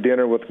go out for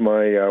dinner with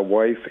my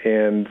wife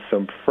and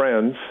some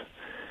friends,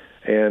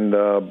 and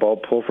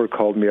Bob Pulford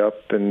called me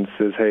up and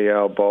says, "Hey,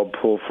 Al, Bob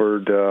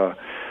Pulford,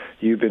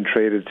 you've been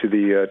traded to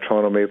the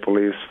Toronto Maple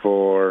Leafs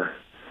for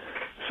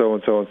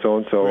so-and-so and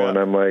so-and-so." Yeah. And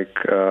I'm like,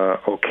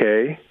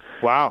 okay.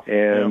 Wow.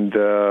 And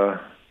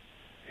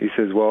he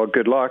says, "Well,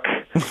 good luck."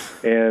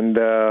 And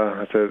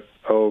I said,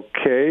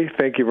 "Okay,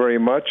 thank you very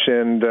much,"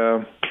 and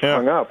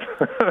hung up.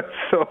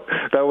 So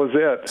that was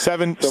it.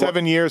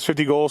 Seven years,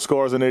 50 goal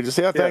scores, and they just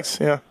thanks.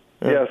 Yeah.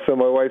 So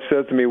my wife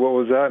said to me, "What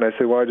was that?" And I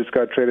said, "Well, I just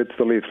got traded to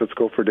the Leafs. Let's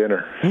go for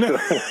dinner."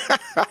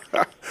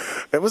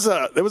 It was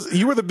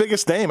you were the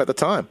biggest name at the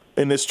time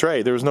in this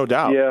trade. There was no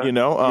doubt.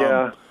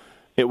 Yeah.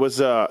 It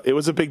was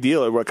a big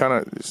deal. It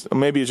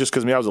maybe it's just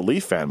because I was a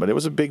Leaf fan, but it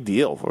was a big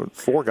deal for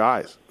four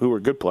guys who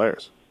were good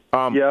players.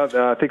 I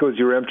think it was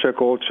Yaremchuk,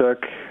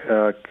 Olczyk,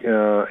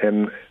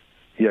 and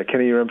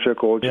Kenny Yaremchuk,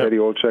 Olczyk, Eddie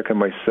Olczyk, and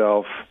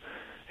myself.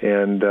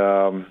 And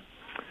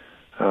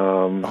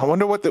I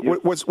wonder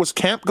was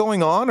camp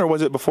going on, or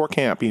was it before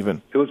camp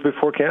even? It was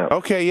before camp.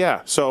 Okay,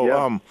 yeah.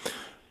 So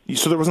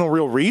so there was no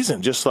real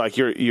reason. Just like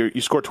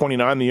you scored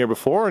 29 the year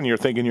before, and you're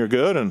thinking you're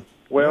good, and.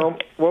 Well,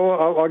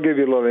 I'll give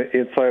you a little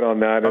insight on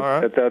that.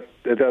 At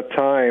that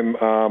time,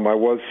 I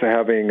was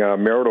having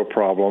marital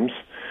problems,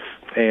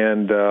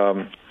 and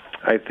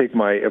I think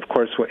of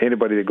course,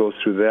 anybody that goes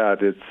through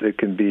that, it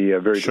can be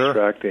very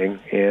distracting.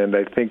 And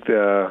I think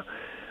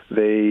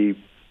they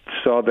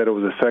saw that it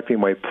was affecting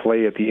my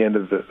play at the end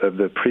of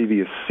the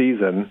previous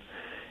season,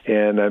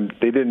 and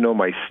they didn't know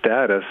my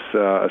status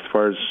as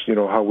far as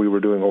how we were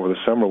doing over the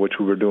summer, which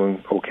we were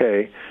doing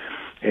okay.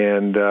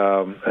 And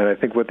I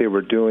think what they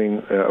were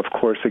doing, of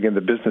course, again, the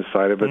business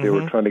side of it, they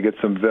were trying to get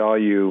some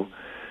value,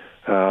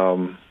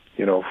 while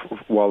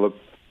the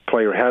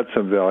player had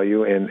some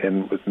value,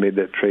 and made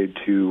that trade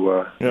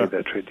to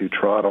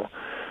Toronto.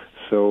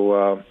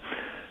 So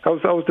I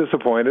was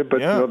disappointed,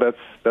 but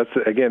that's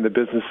again the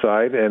business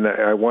side, and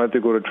I wanted to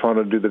go to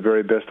Toronto to do the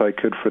very best I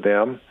could for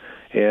them.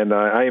 And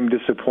I am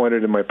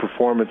disappointed in my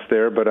performance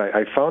there, but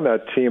I found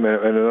that team,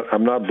 and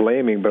I'm not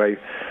blaming, but I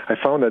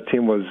found that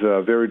team was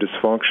very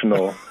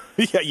dysfunctional.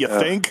 Yeah, you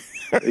think?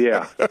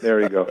 Yeah, there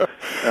you go.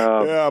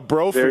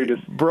 Brophy very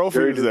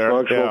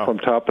dysfunctional there. From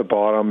top to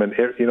bottom, and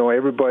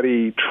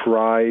everybody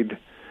tried,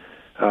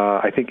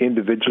 I think,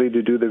 individually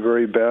to do the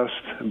very best,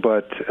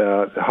 but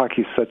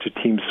hockey is such a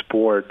team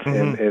sport,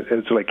 and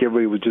it's like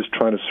everybody was just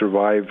trying to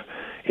survive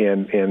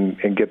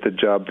and get the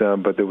job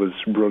done, but there was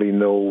really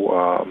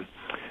no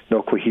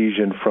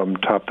cohesion from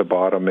top to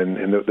bottom,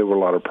 and there were a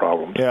lot of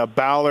problems. Yeah,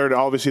 Ballard,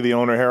 obviously the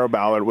owner, Harold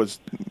Ballard, was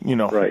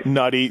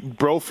nutty.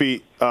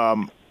 Brophy,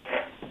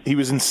 he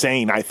was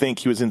insane. I think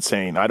he was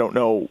insane. I don't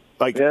know.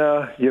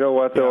 You know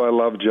what, though? I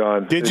love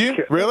John. Did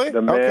you? Really?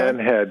 The man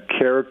had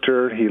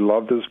character. He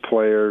loved his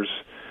players.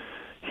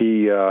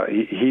 He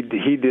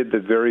did the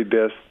very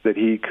best that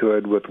he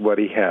could with what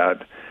he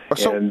had.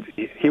 And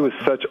he was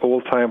such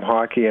old-time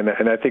hockey, and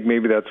I think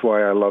maybe that's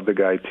why I love the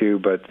guy, too.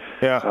 But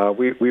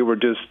we were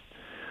just...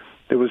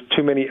 There was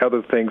too many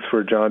other things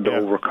for John to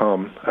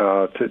overcome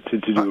to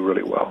do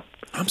really well.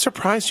 I'm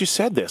surprised you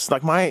said this.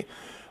 Like my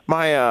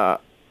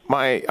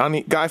on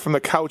the guy from the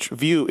couch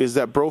view is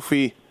that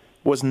Brophy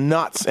was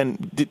nuts,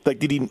 and did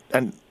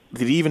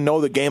he even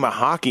know the game of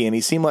hockey? And he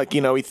seemed like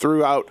he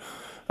threw out.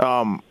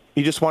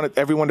 He just wanted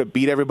everyone to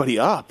beat everybody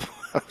up.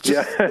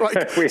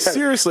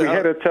 Seriously, we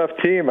had a tough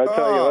team. I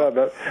tell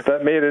you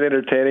that made it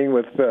entertaining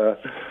with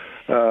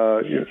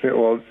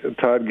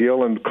Todd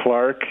Gill and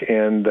Clark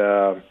and.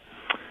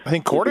 I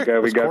think Kordic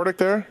was Kordic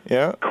there.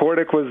 Yeah,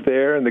 Kordic was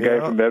there, and the guy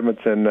from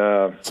Edmonton,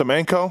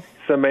 Semenko.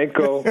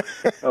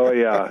 Oh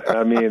yeah,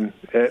 I mean,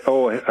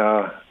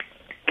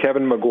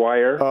 Kevin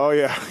McGuire. Oh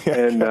yeah.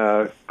 And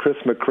Chris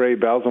McRae,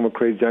 Basil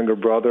McRae's younger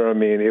brother. I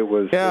mean, it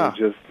was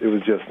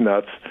just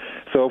nuts.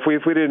 So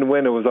if we didn't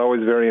win, it was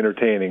always very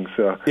entertaining.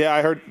 So yeah,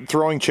 I heard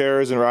throwing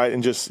chairs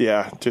and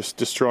just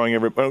destroying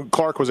everybody.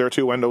 Clark was there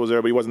too. Wendell was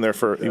there, but he wasn't there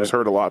he was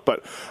hurt a lot.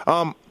 But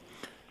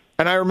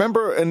and I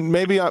remember, and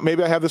maybe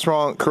I have this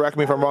wrong. Correct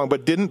me if I'm wrong.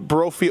 But didn't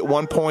Brophy at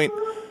one point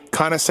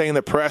kind of say in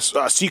the press,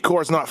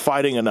 Secord's not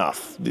fighting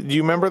enough? Do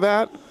you remember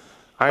that?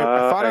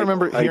 I thought I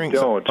remember hearing. I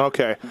don't.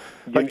 Okay.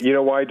 You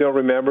know why I don't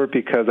remember?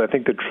 Because I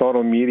think the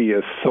Toronto media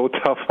is so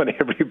tough on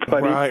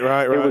everybody.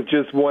 Right. It was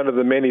just one of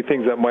the many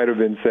things that might have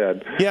been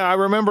said. Yeah, I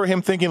remember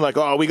him thinking like,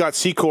 "Oh, we got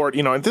Secord."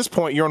 You know, at this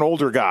point, you're an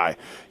older guy.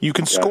 You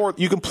can score.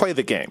 You can play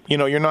the game. You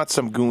know, you're not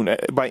some goon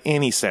by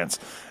any sense.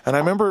 And I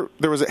remember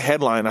there was a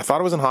headline. I thought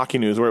it was in Hockey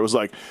News where it was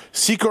like,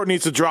 "Secord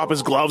needs to drop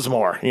his gloves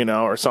more," you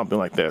know, or something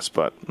like this.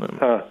 But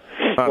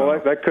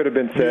well, that could have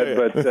been said.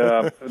 But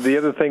the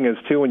other thing is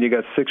too, when you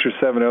got 6 or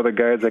 7 other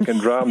guys that can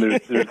drop them,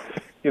 there's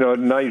you know,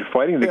 now you're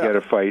fighting to get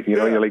a fight. You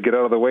know, you're like, get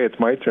out of the way. It's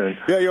my turn.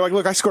 Yeah, you're like,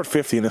 look, I scored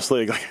 50 in this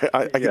league.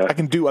 I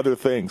can do other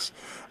things.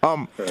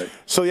 Right.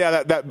 So,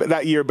 yeah,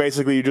 that year,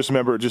 basically, you just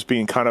remember it just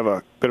being kind of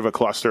a bit of a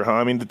cluster, huh?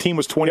 I mean, the team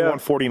was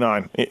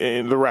 21-49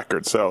 in the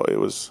record, so it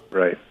was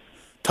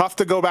tough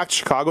to go back to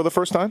Chicago the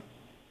first time?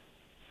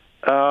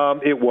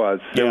 It was.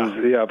 It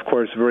was, of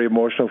course, very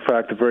emotional. In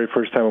fact, the very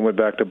first time I went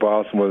back to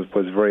Boston was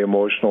very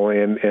emotional.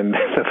 And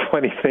the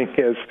funny thing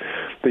is,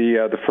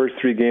 the first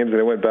 3 games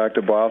that I went back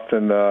to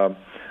Boston,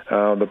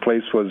 the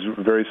place was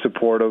very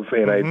supportive,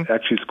 and I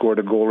actually scored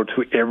a goal or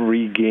 2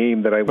 every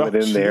game that I went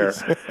in there.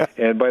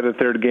 And by the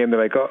 3rd game,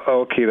 they're like,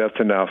 "Oh, okay, that's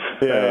enough."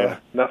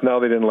 Now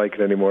they didn't like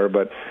it anymore.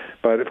 But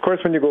of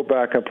course, when you go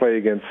back and play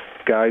against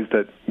guys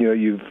that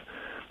you've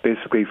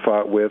basically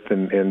fought with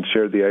and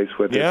shared the ice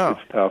with,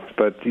 it's tough.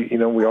 But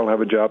we all have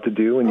a job to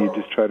do, and you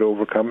just try to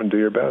overcome it and do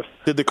your best.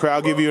 Did the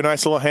crowd give you a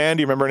nice little hand?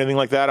 Do you remember anything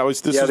like that?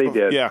 They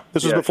did. Yeah,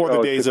 this was before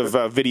the days of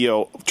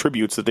video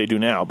tributes that they do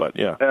now. But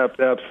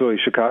absolutely,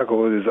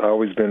 Chicago has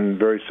always been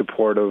very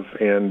supportive,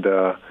 and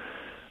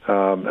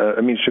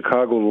I mean,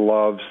 Chicago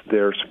loves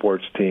their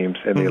sports teams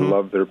and they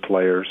love their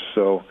players.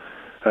 So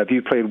if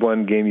you played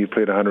one game, you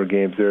played 100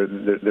 games,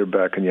 they're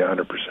backing you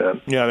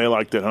 100%. Yeah, they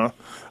liked it, huh?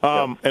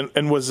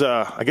 And was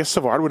I guess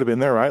Savard would have been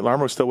there, right?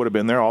 Larmer still would have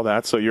been there, all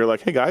that. So you're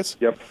like, hey guys,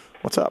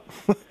 what's up?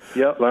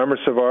 Larmer,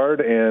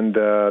 Savard, and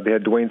they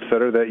had Dwayne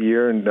Sutter that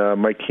year,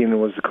 and Mike Keenan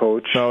was the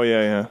coach. Oh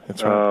yeah,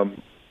 that's right.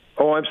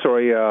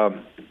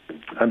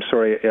 I'm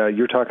sorry.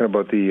 You're talking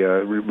about the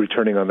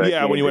returning on that.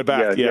 Yeah, game. When you went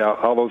back.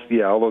 All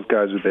those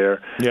guys were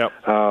there. Yeah.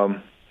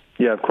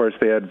 Yeah, of course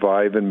they had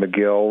Vive and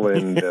McGill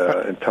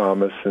and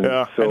Thomas, and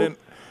so. And then,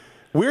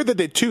 weird that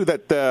they too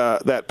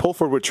that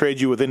Pulford would trade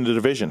you within the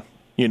division.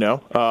 You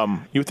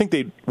would think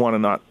they'd want to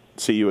not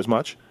see you as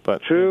much,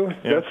 but true.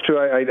 That's true.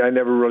 I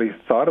never really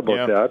thought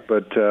about that,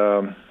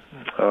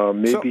 but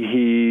maybe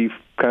he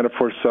kind of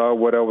foresaw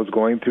what I was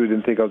going through.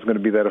 Didn't think I was going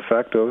to be that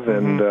effective,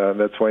 and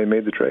that's why he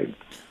made the trade.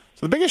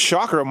 So the biggest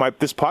shocker of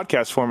this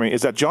podcast for me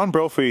is that John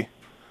Brophy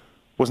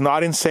was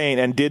not insane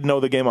and did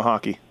know the game of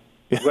hockey.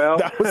 Well,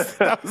 that was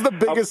the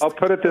biggest. I'll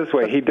put it this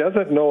way: he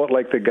doesn't know it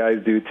like the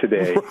guys do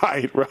today.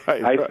 Right.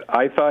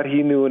 I thought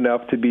he knew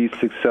enough to be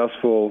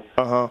successful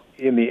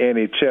in the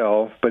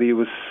NHL, but he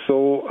was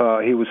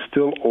he was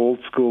still old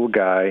school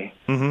guy,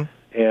 and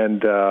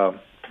as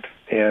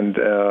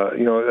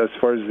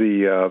far as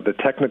the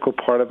technical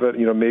part of it,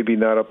 maybe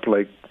not up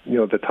like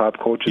the top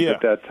coaches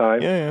at that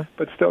time,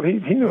 but still he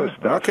knew his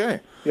stuff.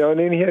 Okay, and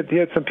then he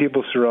had some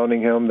people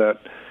surrounding him that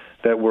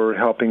were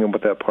helping him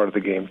with that part of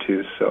the game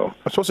too. So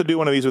I'm supposed to do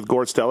one of these with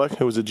Gord Stellick,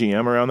 who was a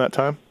GM around that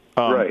time.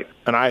 Right.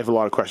 And I have a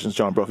lot of questions,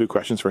 John Brophy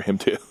questions for him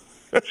too.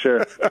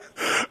 Sure.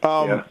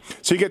 So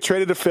you get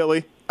traded to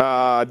Philly.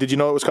 Did you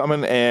know it was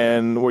coming?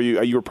 And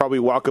you were probably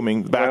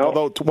welcoming back,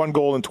 although 1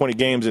 goal in 20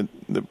 games and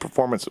the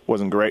performance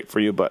wasn't great for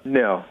you. But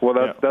no,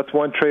 well that's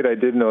one trade I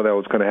did know that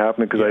was going to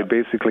happen because I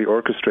basically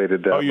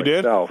orchestrated that. Oh, you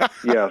myself.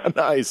 did? Yes.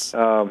 Nice.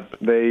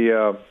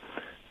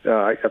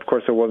 Of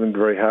course, I wasn't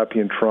very happy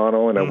in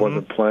Toronto, and I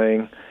wasn't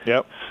playing.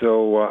 Yep.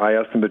 So I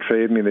asked them to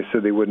trade me, and they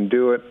said they wouldn't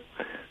do it.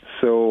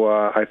 So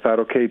I thought,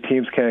 okay,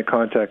 teams can't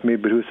contact me,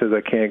 but who says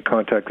I can't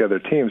contact the other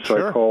teams?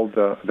 So I called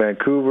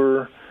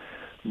Vancouver,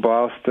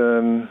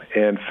 Boston,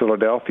 and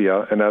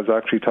Philadelphia, and I was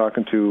actually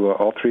talking to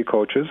all 3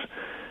 coaches.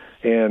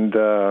 And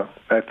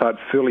I thought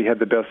Philly had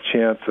the best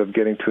chance of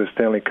getting to a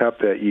Stanley Cup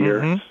that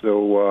year.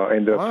 So I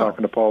ended up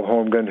talking to Paul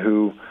Holmgren,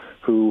 who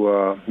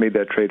made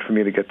that trade for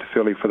me to get to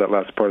Philly for that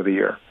last part of the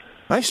year.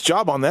 Nice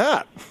job on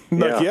that.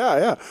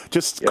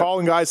 Just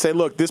calling guys, say,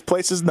 look, this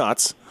place is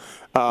nuts.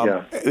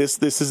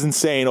 This is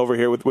insane over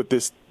here with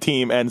this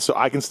team, and so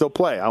I can still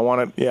play. I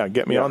want to,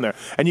 get me on there.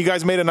 And you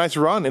guys made a nice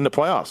run in the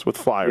playoffs with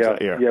Flyers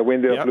that year. Yeah, we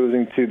ended up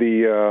losing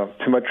to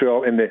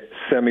Montreal in the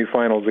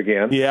semifinals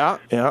again. Yeah.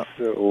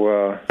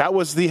 So that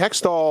was the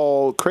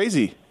Hextall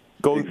crazy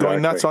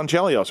going nuts on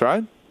Chelios,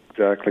 right?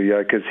 Exactly,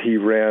 because he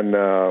ran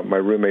my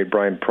roommate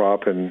Brian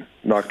Propp and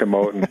knocked him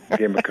out and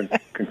gave him a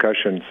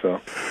concussion. So,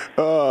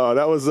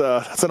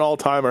 that's an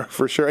all-timer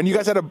for sure. And you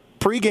guys had a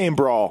pregame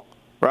brawl,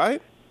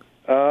 right?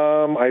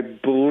 I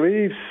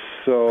believe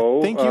so.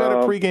 I think you had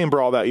a pregame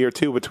brawl that year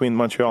too between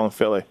Montreal and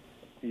Philly.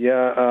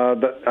 Yeah,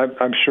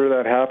 I'm sure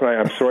that happened.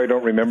 I'm sorry I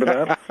don't remember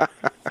that.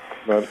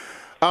 But.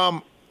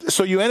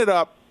 So you ended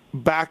up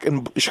back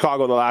in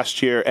Chicago the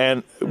last year,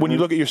 and when you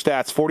look at your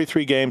stats,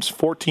 43 games,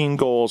 14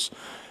 goals.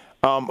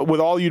 with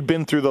all you'd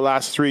been through the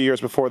last 3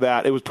 years before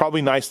that, it was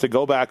probably nice to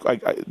go back.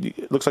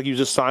 It looks like you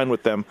just signed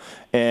with them,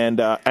 and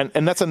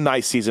that's a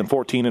nice season,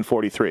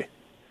 14-43.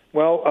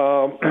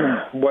 Well,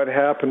 what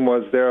happened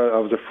was I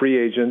was a free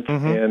agent,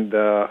 and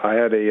I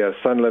had a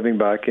son living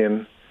back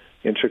in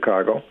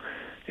Chicago,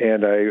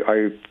 and I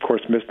of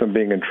course missed them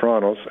being in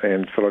Toronto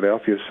and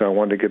Philadelphia, so I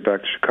wanted to get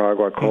back to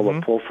Chicago. I called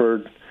up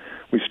Pulford.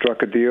 We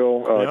struck a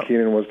deal.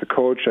 Keenan was the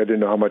coach. I didn't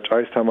know how much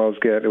ice time I was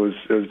getting.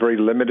 It was very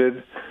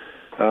limited.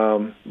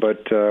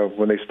 But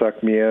when they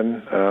stuck me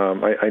in,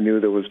 I knew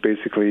that was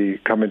basically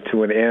coming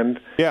to an end.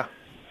 Yeah.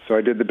 So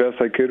I did the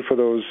best I could for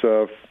those,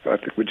 I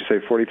think, would you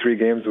say 43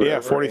 games? Whatever. Yeah,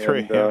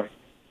 43.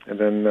 And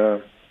then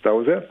that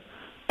was it.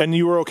 And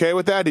you were okay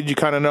with that? Did you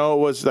kind of know it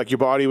was like your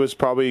body was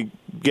probably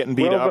getting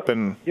beat up?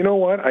 And you know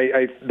what?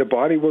 The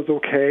body was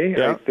okay.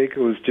 Yeah. I think it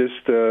was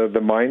just the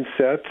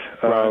mindset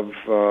of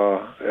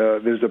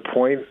there's a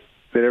point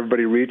that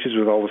everybody reaches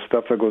with all the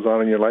stuff that goes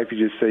on in your life.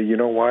 You just say, you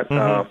know what?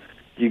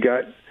 You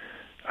got.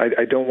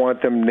 I don't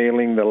want them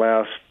putting the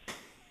last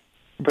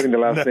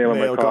nail in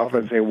my coffin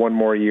and saying one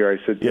more year. I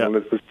said,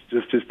 let's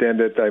just end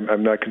it.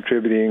 I'm not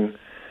contributing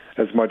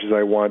as much as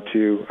I want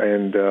to,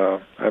 and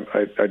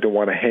I don't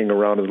want to hang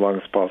around as long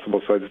as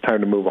possible. So it's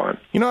time to move on.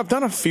 You know, I've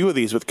done a few of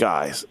these with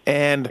guys,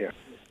 and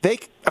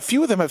a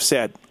few of them have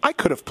said, I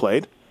could have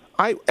played.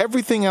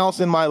 Everything else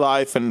in my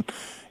life, and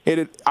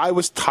I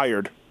was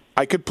tired.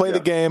 I could play the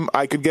game.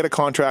 I could get a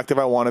contract if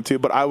I wanted to,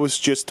 but I was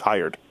just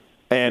tired.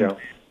 And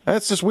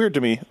that's just weird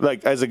to me.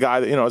 Like, as a guy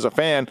that, as a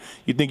fan,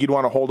 you'd think you'd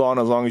want to hold on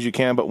as long as you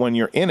can, but when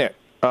you're in it,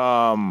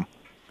 Well,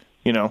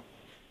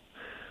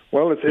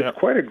 it's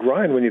quite a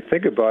grind when you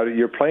think about it.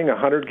 You're playing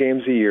 100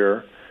 games a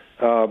year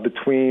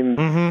between,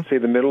 say,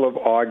 the middle of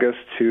August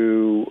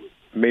to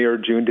May or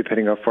June,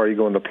 depending how far you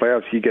go in the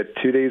playoffs. You get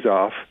 2 days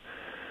off,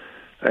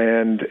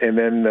 and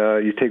then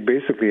you take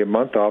basically a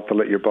month off to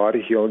let your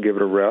body heal and give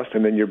it a rest,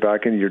 and then you're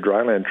back into your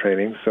dryland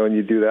training. So when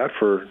you do that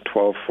for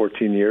 12,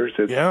 14 years,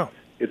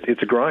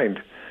 it's a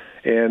grind.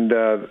 And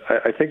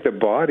I think the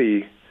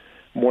body,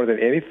 more than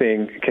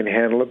anything, can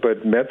handle it,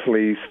 but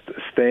mentally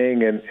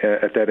staying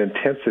at that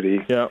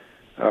intensity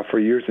for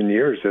years and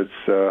years,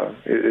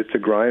 it's a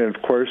grind. And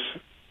of course,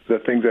 the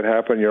things that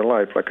happen in your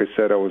life, like I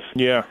said, I was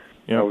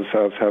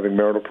having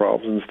marital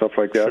problems and stuff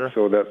like that,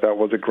 so that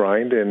was a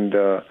grind. And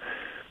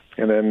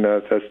then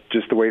that's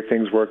just the way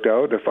things worked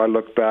out. If I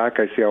look back,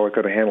 I see how I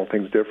could have handled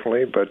things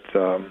differently, but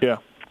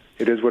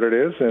it is what it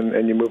is,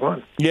 and you move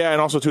on. Yeah,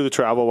 and also too, the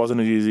travel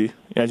wasn't as easy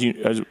as you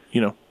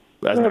know.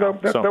 That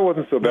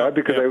wasn't so bad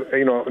because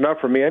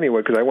not for me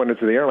anyway, because I went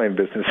into the airline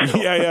business.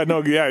 So.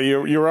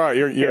 You're right.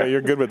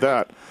 You're good with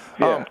that.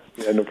 No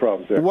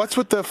problems there. What's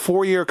with the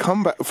 4-year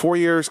comeback? 4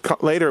 years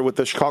later with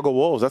the Chicago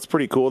Wolves, that's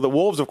pretty cool. The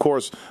Wolves, of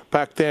course,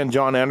 back then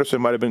John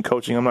Anderson might have been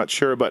coaching. I'm not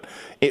sure, but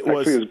it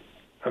was.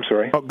 I'm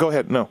sorry. Oh, go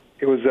ahead. No.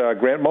 It was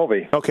Grant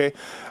Mulvey. Okay,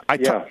 I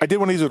did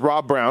one of these with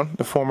Rob Brown,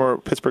 the former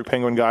Pittsburgh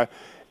Penguin guy.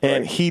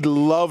 And he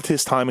loved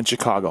his time in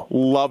Chicago.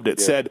 Loved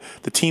it. Yeah. Said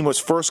the team was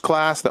first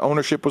class. The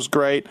ownership was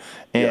great.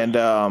 And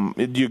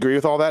do you agree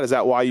with all that? Is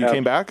that why you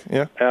came back?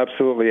 Yeah.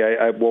 Absolutely.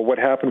 Well, what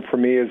happened for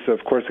me is,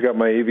 of course, I got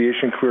my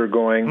aviation career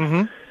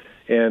going.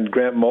 And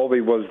Grant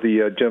Mulvey was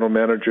the general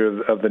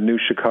manager of the new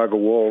Chicago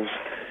Wolves.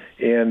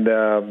 And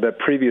that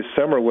previous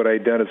summer, what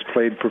I'd done is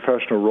played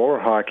professional roller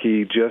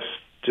hockey just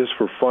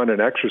for fun and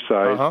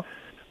exercise.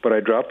 But I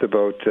dropped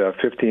about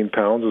 15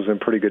 pounds, was in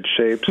pretty good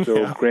shape.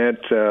 So Grant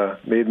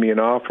made me an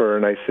offer,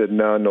 and I said,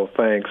 no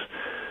thanks.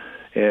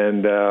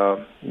 And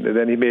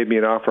then he made me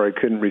an offer I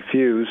couldn't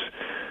refuse.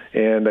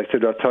 And I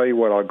said, I'll tell you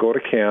what, I'll go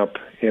to camp,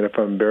 and if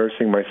I'm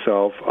embarrassing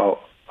myself,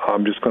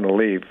 I'm just going to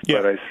leave.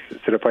 But I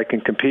said, if I can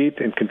compete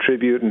and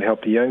contribute and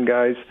help the young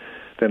guys,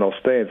 then I'll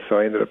stay. And so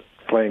I ended up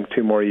playing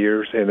 2 more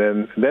years, and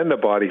then the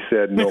body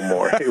said no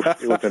more.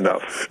 It was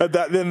enough.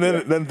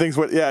 Then things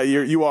went. Yeah,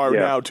 you are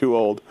now too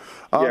old.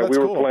 We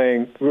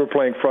were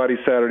playing Friday,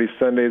 Saturday,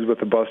 Sundays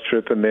with a bus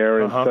trip in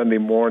there, and Sunday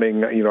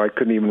morning, I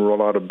couldn't even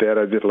roll out of bed.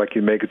 I did like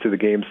you make it to the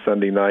game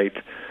Sunday night,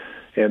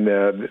 and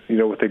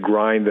with the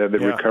grind, the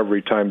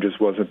recovery time just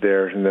wasn't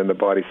there, and then the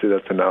body said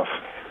that's enough.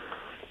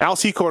 Al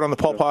Secord on the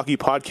Pulp Hockey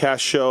Podcast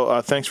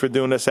Show. Thanks for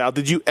doing this, Al.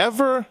 Did you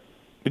ever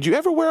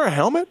wear a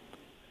helmet?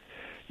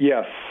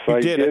 Yes,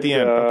 I did at the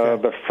end.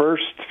 Okay. The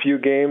first few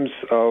games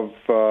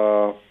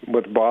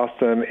with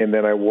Boston, and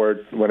then I wore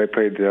it when I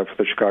played for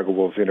the Chicago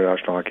Wolves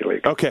International Hockey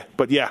League. Okay,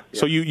 but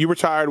so you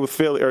retired with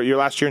Philly, or your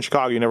last year in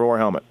Chicago, you never wore a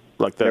helmet?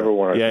 Never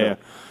wore it. Yeah.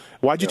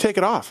 Why'd you take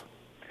it off?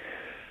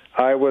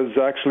 I was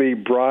actually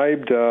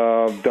bribed.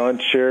 Don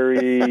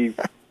Cherry,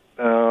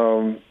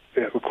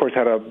 of course,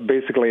 had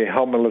basically a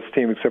helmetless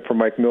team except for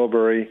Mike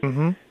Milbury.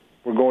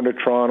 We're going to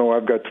Toronto.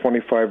 I've got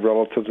 25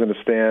 relatives in the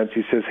stands.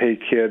 He says, hey,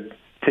 kid,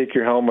 take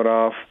your helmet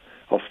off.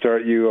 I'll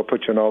start you. I'll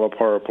put you in all the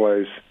power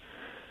plays.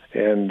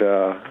 And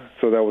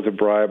so that was a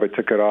bribe. I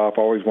took it off.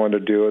 Always wanted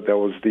to do it. That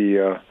was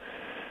the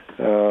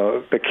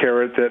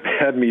carrot that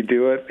had me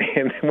do it.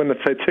 And when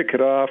I took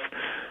it off,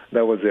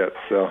 that was it.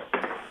 So,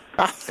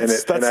 I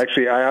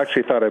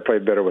actually thought I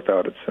played better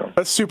without it. So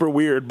that's super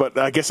weird, but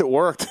I guess it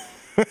worked.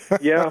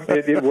 Yeah,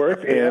 it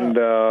worked, and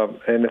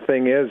the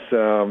thing is,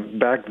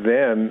 back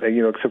then,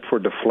 except for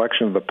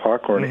deflection of the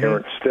puck or an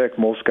errant stick,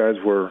 most guys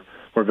were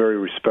very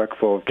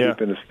respectful of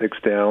keeping the sticks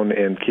down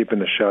and keeping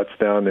the shots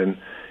down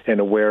and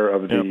aware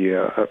of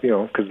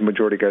the, because the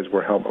majority of guys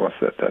were helmetless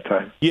at that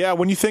time. Yeah,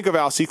 when you think of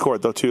Al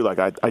Secord, though, too, like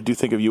I do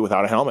think of you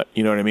without a helmet,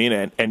 you know what I mean?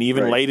 And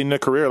even late in the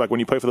career, like when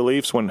you play for the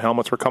Leafs, when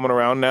helmets were coming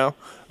around now,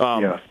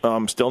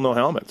 still no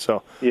helmet.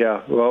 So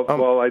yeah,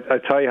 well, I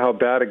tell you how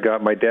bad it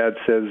got. My dad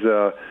says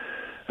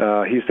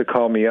he used to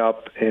call me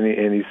up, and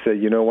he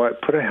said, you know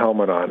what, put a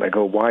helmet on. I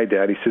go, why,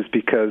 Dad? He says,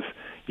 because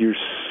you're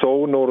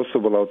so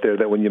noticeable out there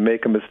that when you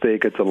make a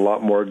mistake, it's a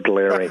lot more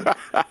glaring.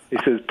 He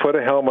says, put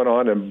a helmet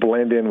on and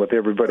blend in with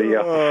everybody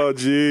else. Oh,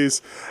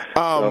 geez.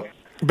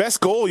 Best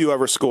goal you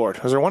ever scored?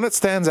 Is there one that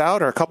stands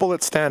out or a couple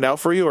that stand out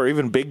for you or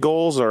even big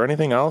goals or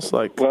anything else?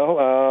 Like, well,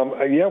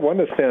 one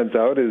that stands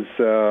out is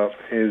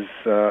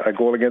a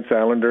goal against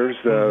Islanders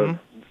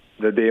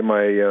the day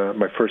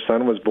my first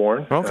son was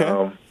born.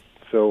 Okay.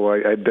 So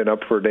I'd been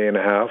up for a day and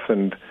a half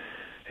and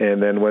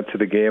then went to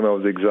the game. I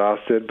was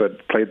exhausted,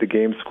 but played the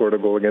game, scored a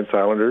goal against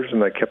Islanders,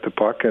 and I kept the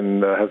puck,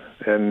 and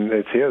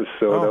it's his.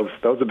 So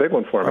that was a big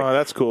one for me. Oh,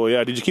 that's cool.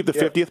 Yeah. Did you keep the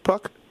 50th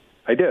puck?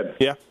 I did.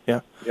 Yeah.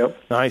 Yep.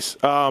 Nice.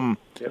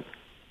 Yep.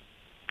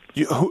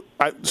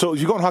 So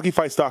if you go on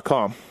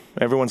hockeyfights.com,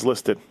 everyone's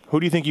listed. Who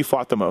do you think you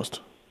fought the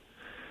most?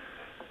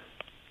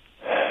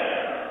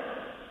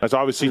 That's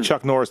obviously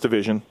Chuck Norris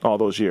division all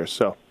those years.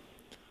 So,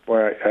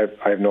 Boy,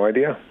 I have no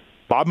idea.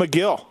 Bob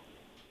McGill.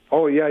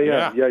 Oh, yeah,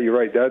 you're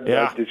right.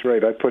 That's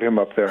right. I put him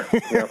up there.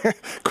 Yeah.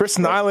 Chris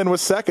Nyland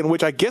was second,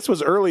 which I guess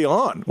was early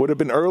on. Would have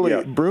been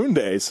early Bruin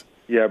days.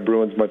 Yeah,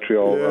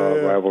 Bruins-Montreal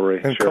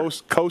rivalry. And sure.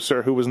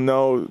 Koser, who was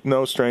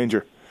no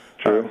stranger.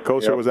 True.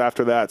 Koser was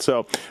after that.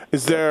 So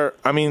is there,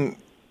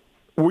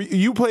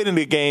 you played in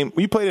a game,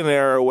 you played in an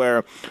era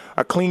where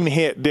a clean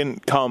hit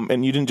didn't come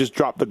and you didn't just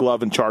drop the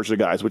glove and charge the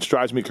guys, which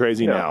drives me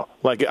crazy now.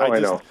 Like, I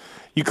know.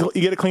 You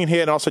get a clean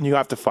hit and all of a sudden you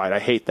have to fight. I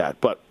hate that.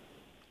 But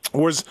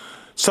was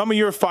some of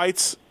your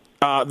fights,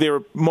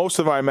 most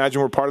of them, I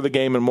imagine, were part of the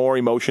game and more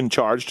emotion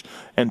charged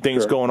and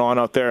things going on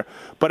out there.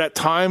 But at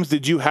times,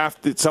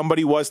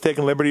 somebody was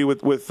taking liberty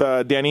with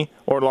Denny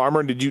or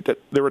Larmer?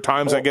 There were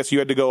times, I guess, you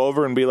had to go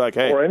over and be like,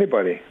 hey. Or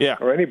anybody. Yeah.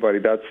 Or anybody.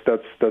 That's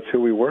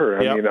who we were.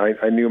 I mean,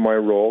 I knew my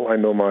role. I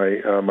know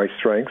my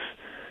strengths.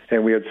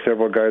 And we had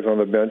several guys on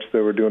the bench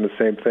that were doing the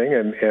same thing.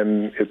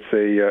 And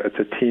it's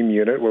a team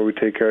unit where we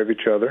take care of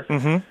each other.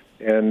 Mm-hmm.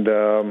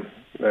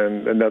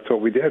 And that's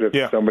what we did.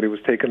 If somebody was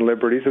taking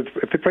liberties,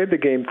 if they played the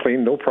game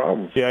clean, no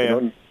problems.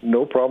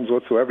 No problems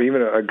whatsoever.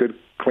 Even a good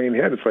clean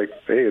hit, it's like,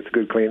 hey, it's a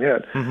good clean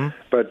hit. Mm-hmm.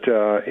 But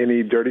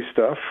any dirty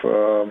stuff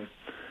or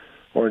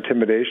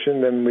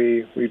intimidation, then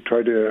we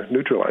try to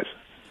neutralize.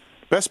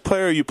 Best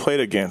player you played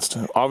against?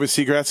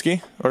 Obviously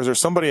Gretzky, or is there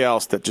somebody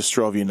else that just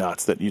drove you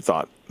nuts that you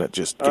thought that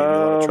just gave you a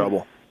lot of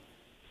trouble?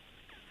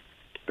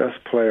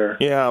 Best player.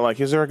 Yeah, like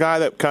is there a guy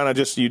that kind of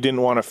just you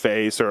didn't want to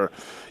face, or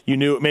you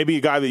knew maybe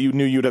a guy that you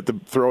knew you'd have to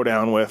throw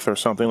down with, or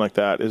something like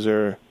that? Is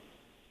there?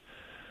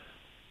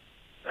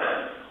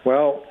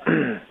 Well,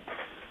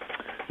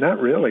 not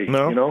really.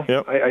 No. You know,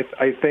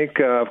 I think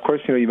of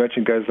course you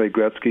mentioned guys like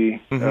Gretzky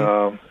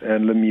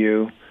and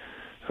Lemieux,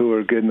 who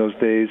were good in those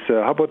days.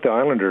 How about the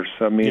Islanders?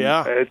 I mean,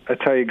 I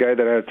tell you, a guy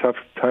that I had a tough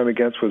time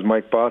against was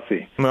Mike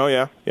Bossy. Oh,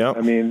 yeah.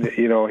 I mean,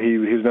 he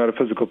was not a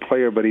physical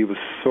player, but he was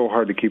so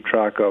hard to keep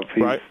track of.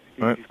 He's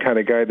the kind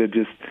of guy that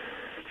just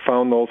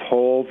found those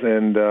holes,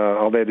 and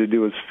all they had to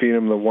do was feed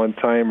him the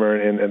one-timer,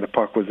 and the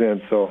puck was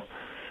in. So,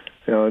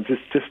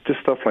 just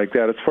stuff like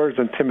that. As far as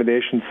the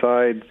intimidation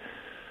side,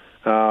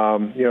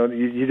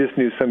 you just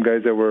knew some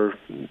guys that were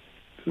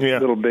a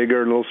little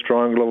bigger, a little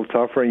stronger, a little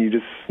tougher, and you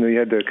just knew you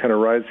had to kind of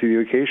rise to the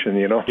occasion,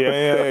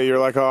 Yeah. You're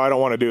like, oh, I don't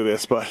want to do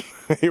this, but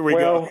here we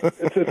go. Well,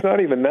 it's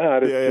not even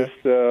that. It's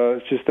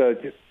just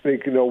that,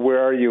 where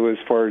are you as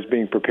far as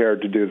being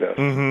prepared to do this?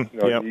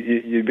 Mm-hmm.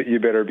 You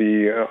better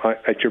be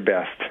at your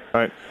best.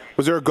 All right.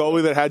 Was there a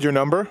goalie that had your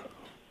number?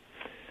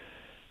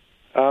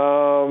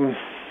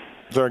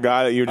 Is there a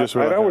guy that you just?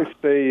 I'd always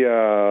say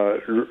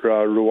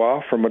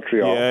Roy from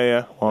Montreal.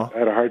 Yeah. Well, I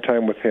had a hard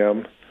time with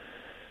him.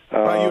 You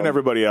and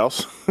everybody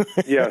else.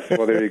 Yes,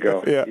 well, there you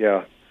go.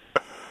 Yeah.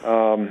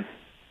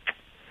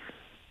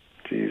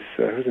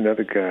 Who's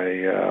another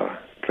guy?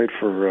 Played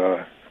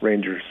for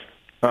Rangers.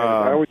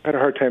 I always had a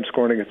hard time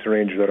scoring against the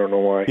Rangers. I don't know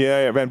why.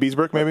 Yeah. Van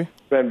Beesbroek, maybe?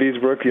 Van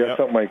Beesbroek,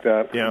 something like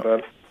that. Yeah.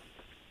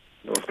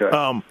 Those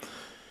guys.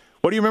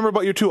 What do you remember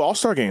about your two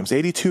All-Star games,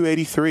 82,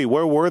 83?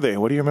 Where were they?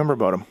 What do you remember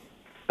about them?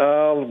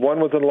 One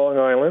was in Long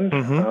Island.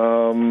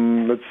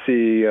 Mm-hmm. Let's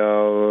see.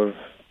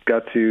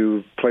 Got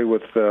to play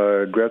with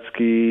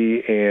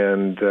Gretzky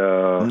and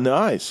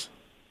nice,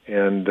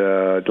 and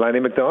Lanny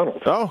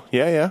McDonald. Oh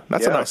yeah,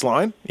 that's a nice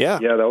line. Yeah,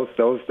 that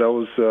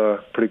was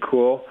pretty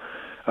cool.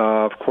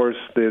 Of course,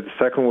 the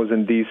second was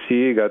in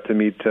D.C. Got to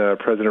meet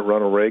President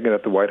Ronald Reagan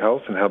at the White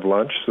House and have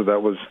lunch. So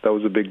that was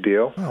a big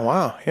deal. Oh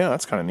wow, yeah,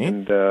 that's kind of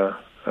neat. And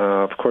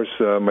of course,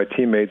 my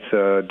teammates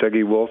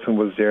Dougie Wilson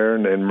was there,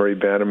 and Murray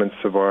Bannerman,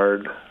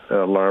 Savard,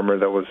 Larmer.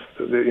 That was,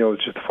 it was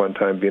just a fun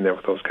time being there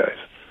with those guys.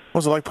 What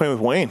was it like playing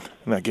with Wayne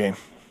in that game?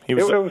 He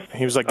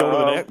was like,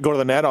 go to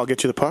the net, I'll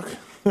get you the puck.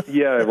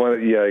 Yeah,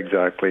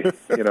 exactly.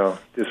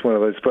 Just one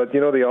of those. But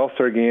the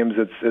All-Star games,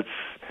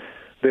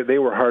 they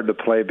were hard to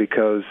play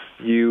because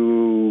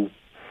you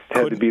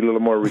had to be a little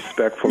more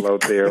respectful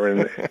out there,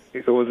 and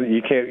it wasn't.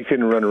 You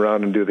couldn't run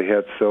around and do the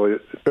hits. So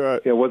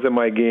it wasn't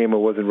my game. It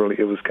wasn't really.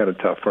 It was kind of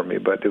tough for me,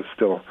 but it was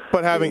still.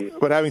 But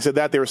having said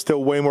that, there were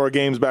still way more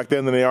games back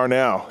then than they are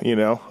now. They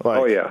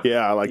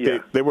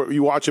were.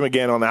 You watch them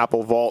again on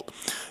Apple Vault,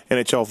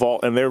 NHL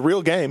Vault, and they're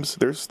real games.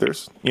 There's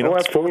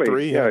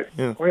absolutely. 4-3.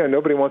 Yeah. Oh yeah,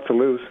 nobody wants to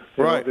lose.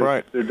 Right.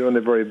 They're doing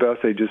their very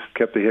best. They just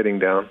kept the hitting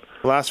down.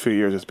 The last few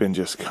years, it's been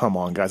just come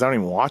on, guys. I don't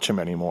even watch them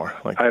anymore.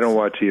 I don't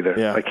watch either.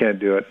 Yeah. I can't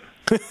do it.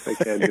 I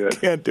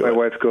can't do it. My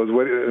wife goes,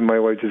 "What?" My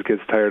wife just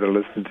gets tired of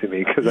listening to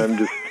me because I'm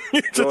just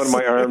throwing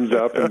my arms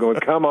up and going,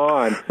 "Come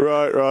on!"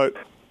 Right.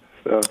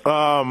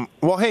 So.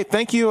 Well, hey,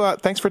 thank you.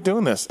 Thanks for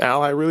doing this,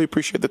 Al. I really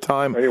appreciate the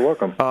time. Oh, you're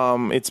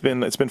welcome. It's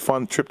been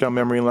fun trip down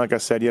memory lane. Like I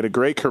said, you had a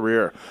great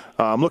career.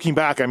 Looking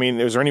back, I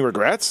mean, is there any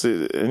regrets?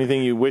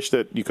 Anything you wish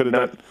that you could have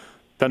done?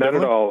 Not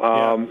at all.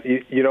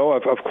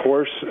 Of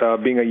course,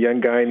 being a young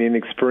guy and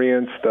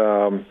inexperienced,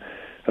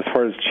 as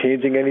far as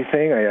changing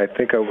anything, I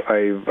think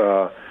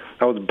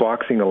I was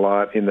boxing a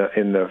lot in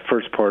the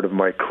first part of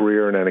my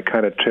career, and then it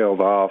kind of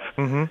trailed off.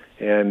 Mm-hmm.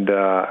 And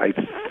I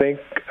think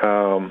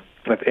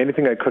if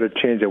anything I could have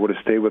changed, I would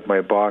have stayed with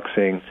my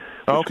boxing,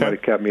 which might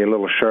have kept me a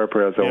little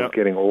sharper as I was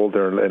getting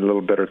older and in a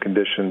little better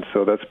condition.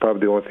 So that's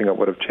probably the only thing I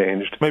would have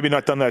changed. Maybe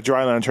not done that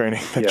dryland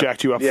training that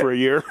jacked you up for a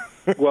year.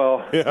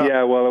 Well, it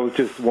was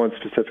just one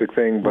specific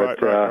thing,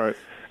 but right.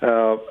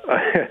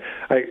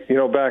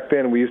 Back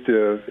then we used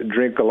to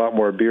drink a lot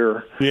more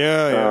beer.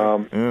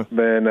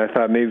 Then I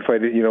thought maybe if I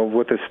did,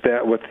 with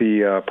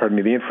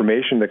the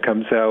information that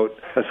comes out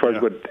as far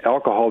as what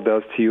alcohol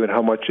does to you and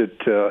how much it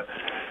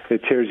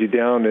tears you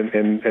down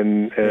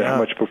and how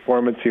much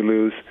performance you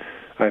lose.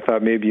 I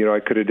thought maybe I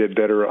could have did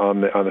better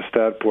on the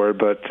stat board,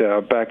 but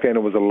back then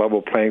it was a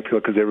level playing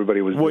field because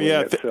everybody was doing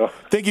it. So.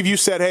 Think if you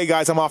said, "Hey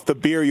guys, I'm off the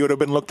beer," you would have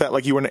been looked at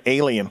like you were an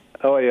alien.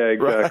 Oh yeah,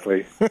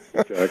 exactly, right?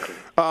 Exactly.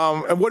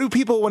 And what do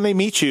people when they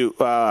meet you?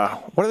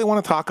 What do they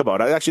want to talk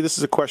about? Actually, this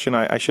is a question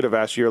I should have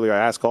asked you earlier. I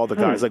ask all the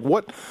guys like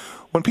what.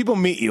 When people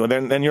meet you,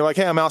 and then you're like,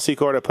 "Hey, I'm Al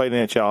Secord. I played in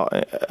the NHL."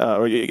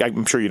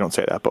 I'm sure you don't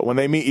say that, but when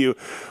they meet you,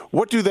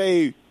 what do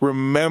they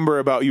remember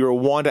about you or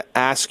want to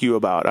ask you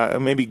about?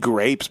 Maybe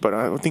grapes, but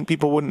I think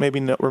people wouldn't maybe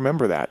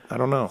remember that. I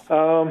don't know.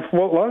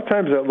 Well, a lot of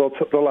times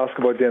they'll ask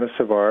about Dennis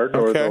Savard,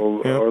 or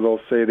they'll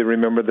say they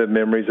remember the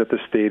memories at the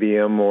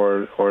stadium,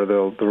 or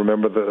they'll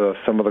remember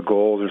some of the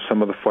goals, or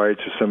some of the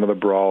fights, or some of the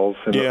brawls,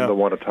 and they'll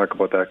want to talk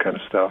about that kind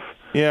of stuff.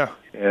 Yeah.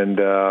 And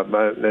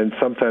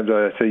sometimes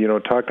I say,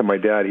 talk to my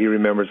dad. He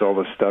remembers all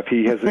this stuff.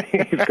 He's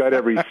got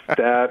every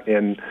stat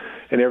and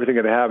everything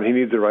that happened. He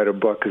needs to write a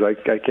book because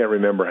I can't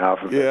remember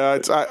half of it. Yeah,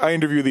 I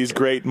interview these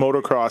great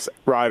motocross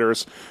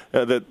riders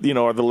that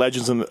are the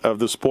legends of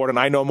the sport, and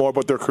I know more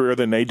about their career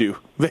than they do.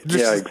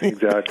 Exactly.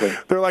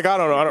 They're like, I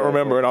don't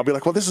remember, and I'll be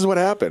like, well, this is what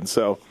happened.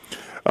 So.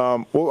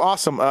 Well,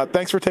 awesome.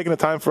 Thanks for taking the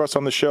time for us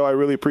on the show. I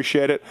really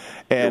appreciate it.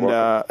 And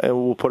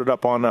we'll put it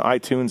up on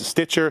iTunes,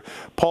 Stitcher,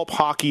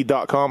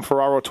 pulphockey.com.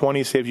 Ferraro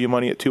 20 saves you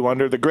money at 2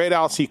 under. The great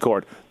Al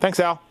Secord. Thanks,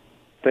 Al.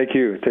 Thank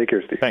you. Take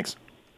care, Steve. Thanks.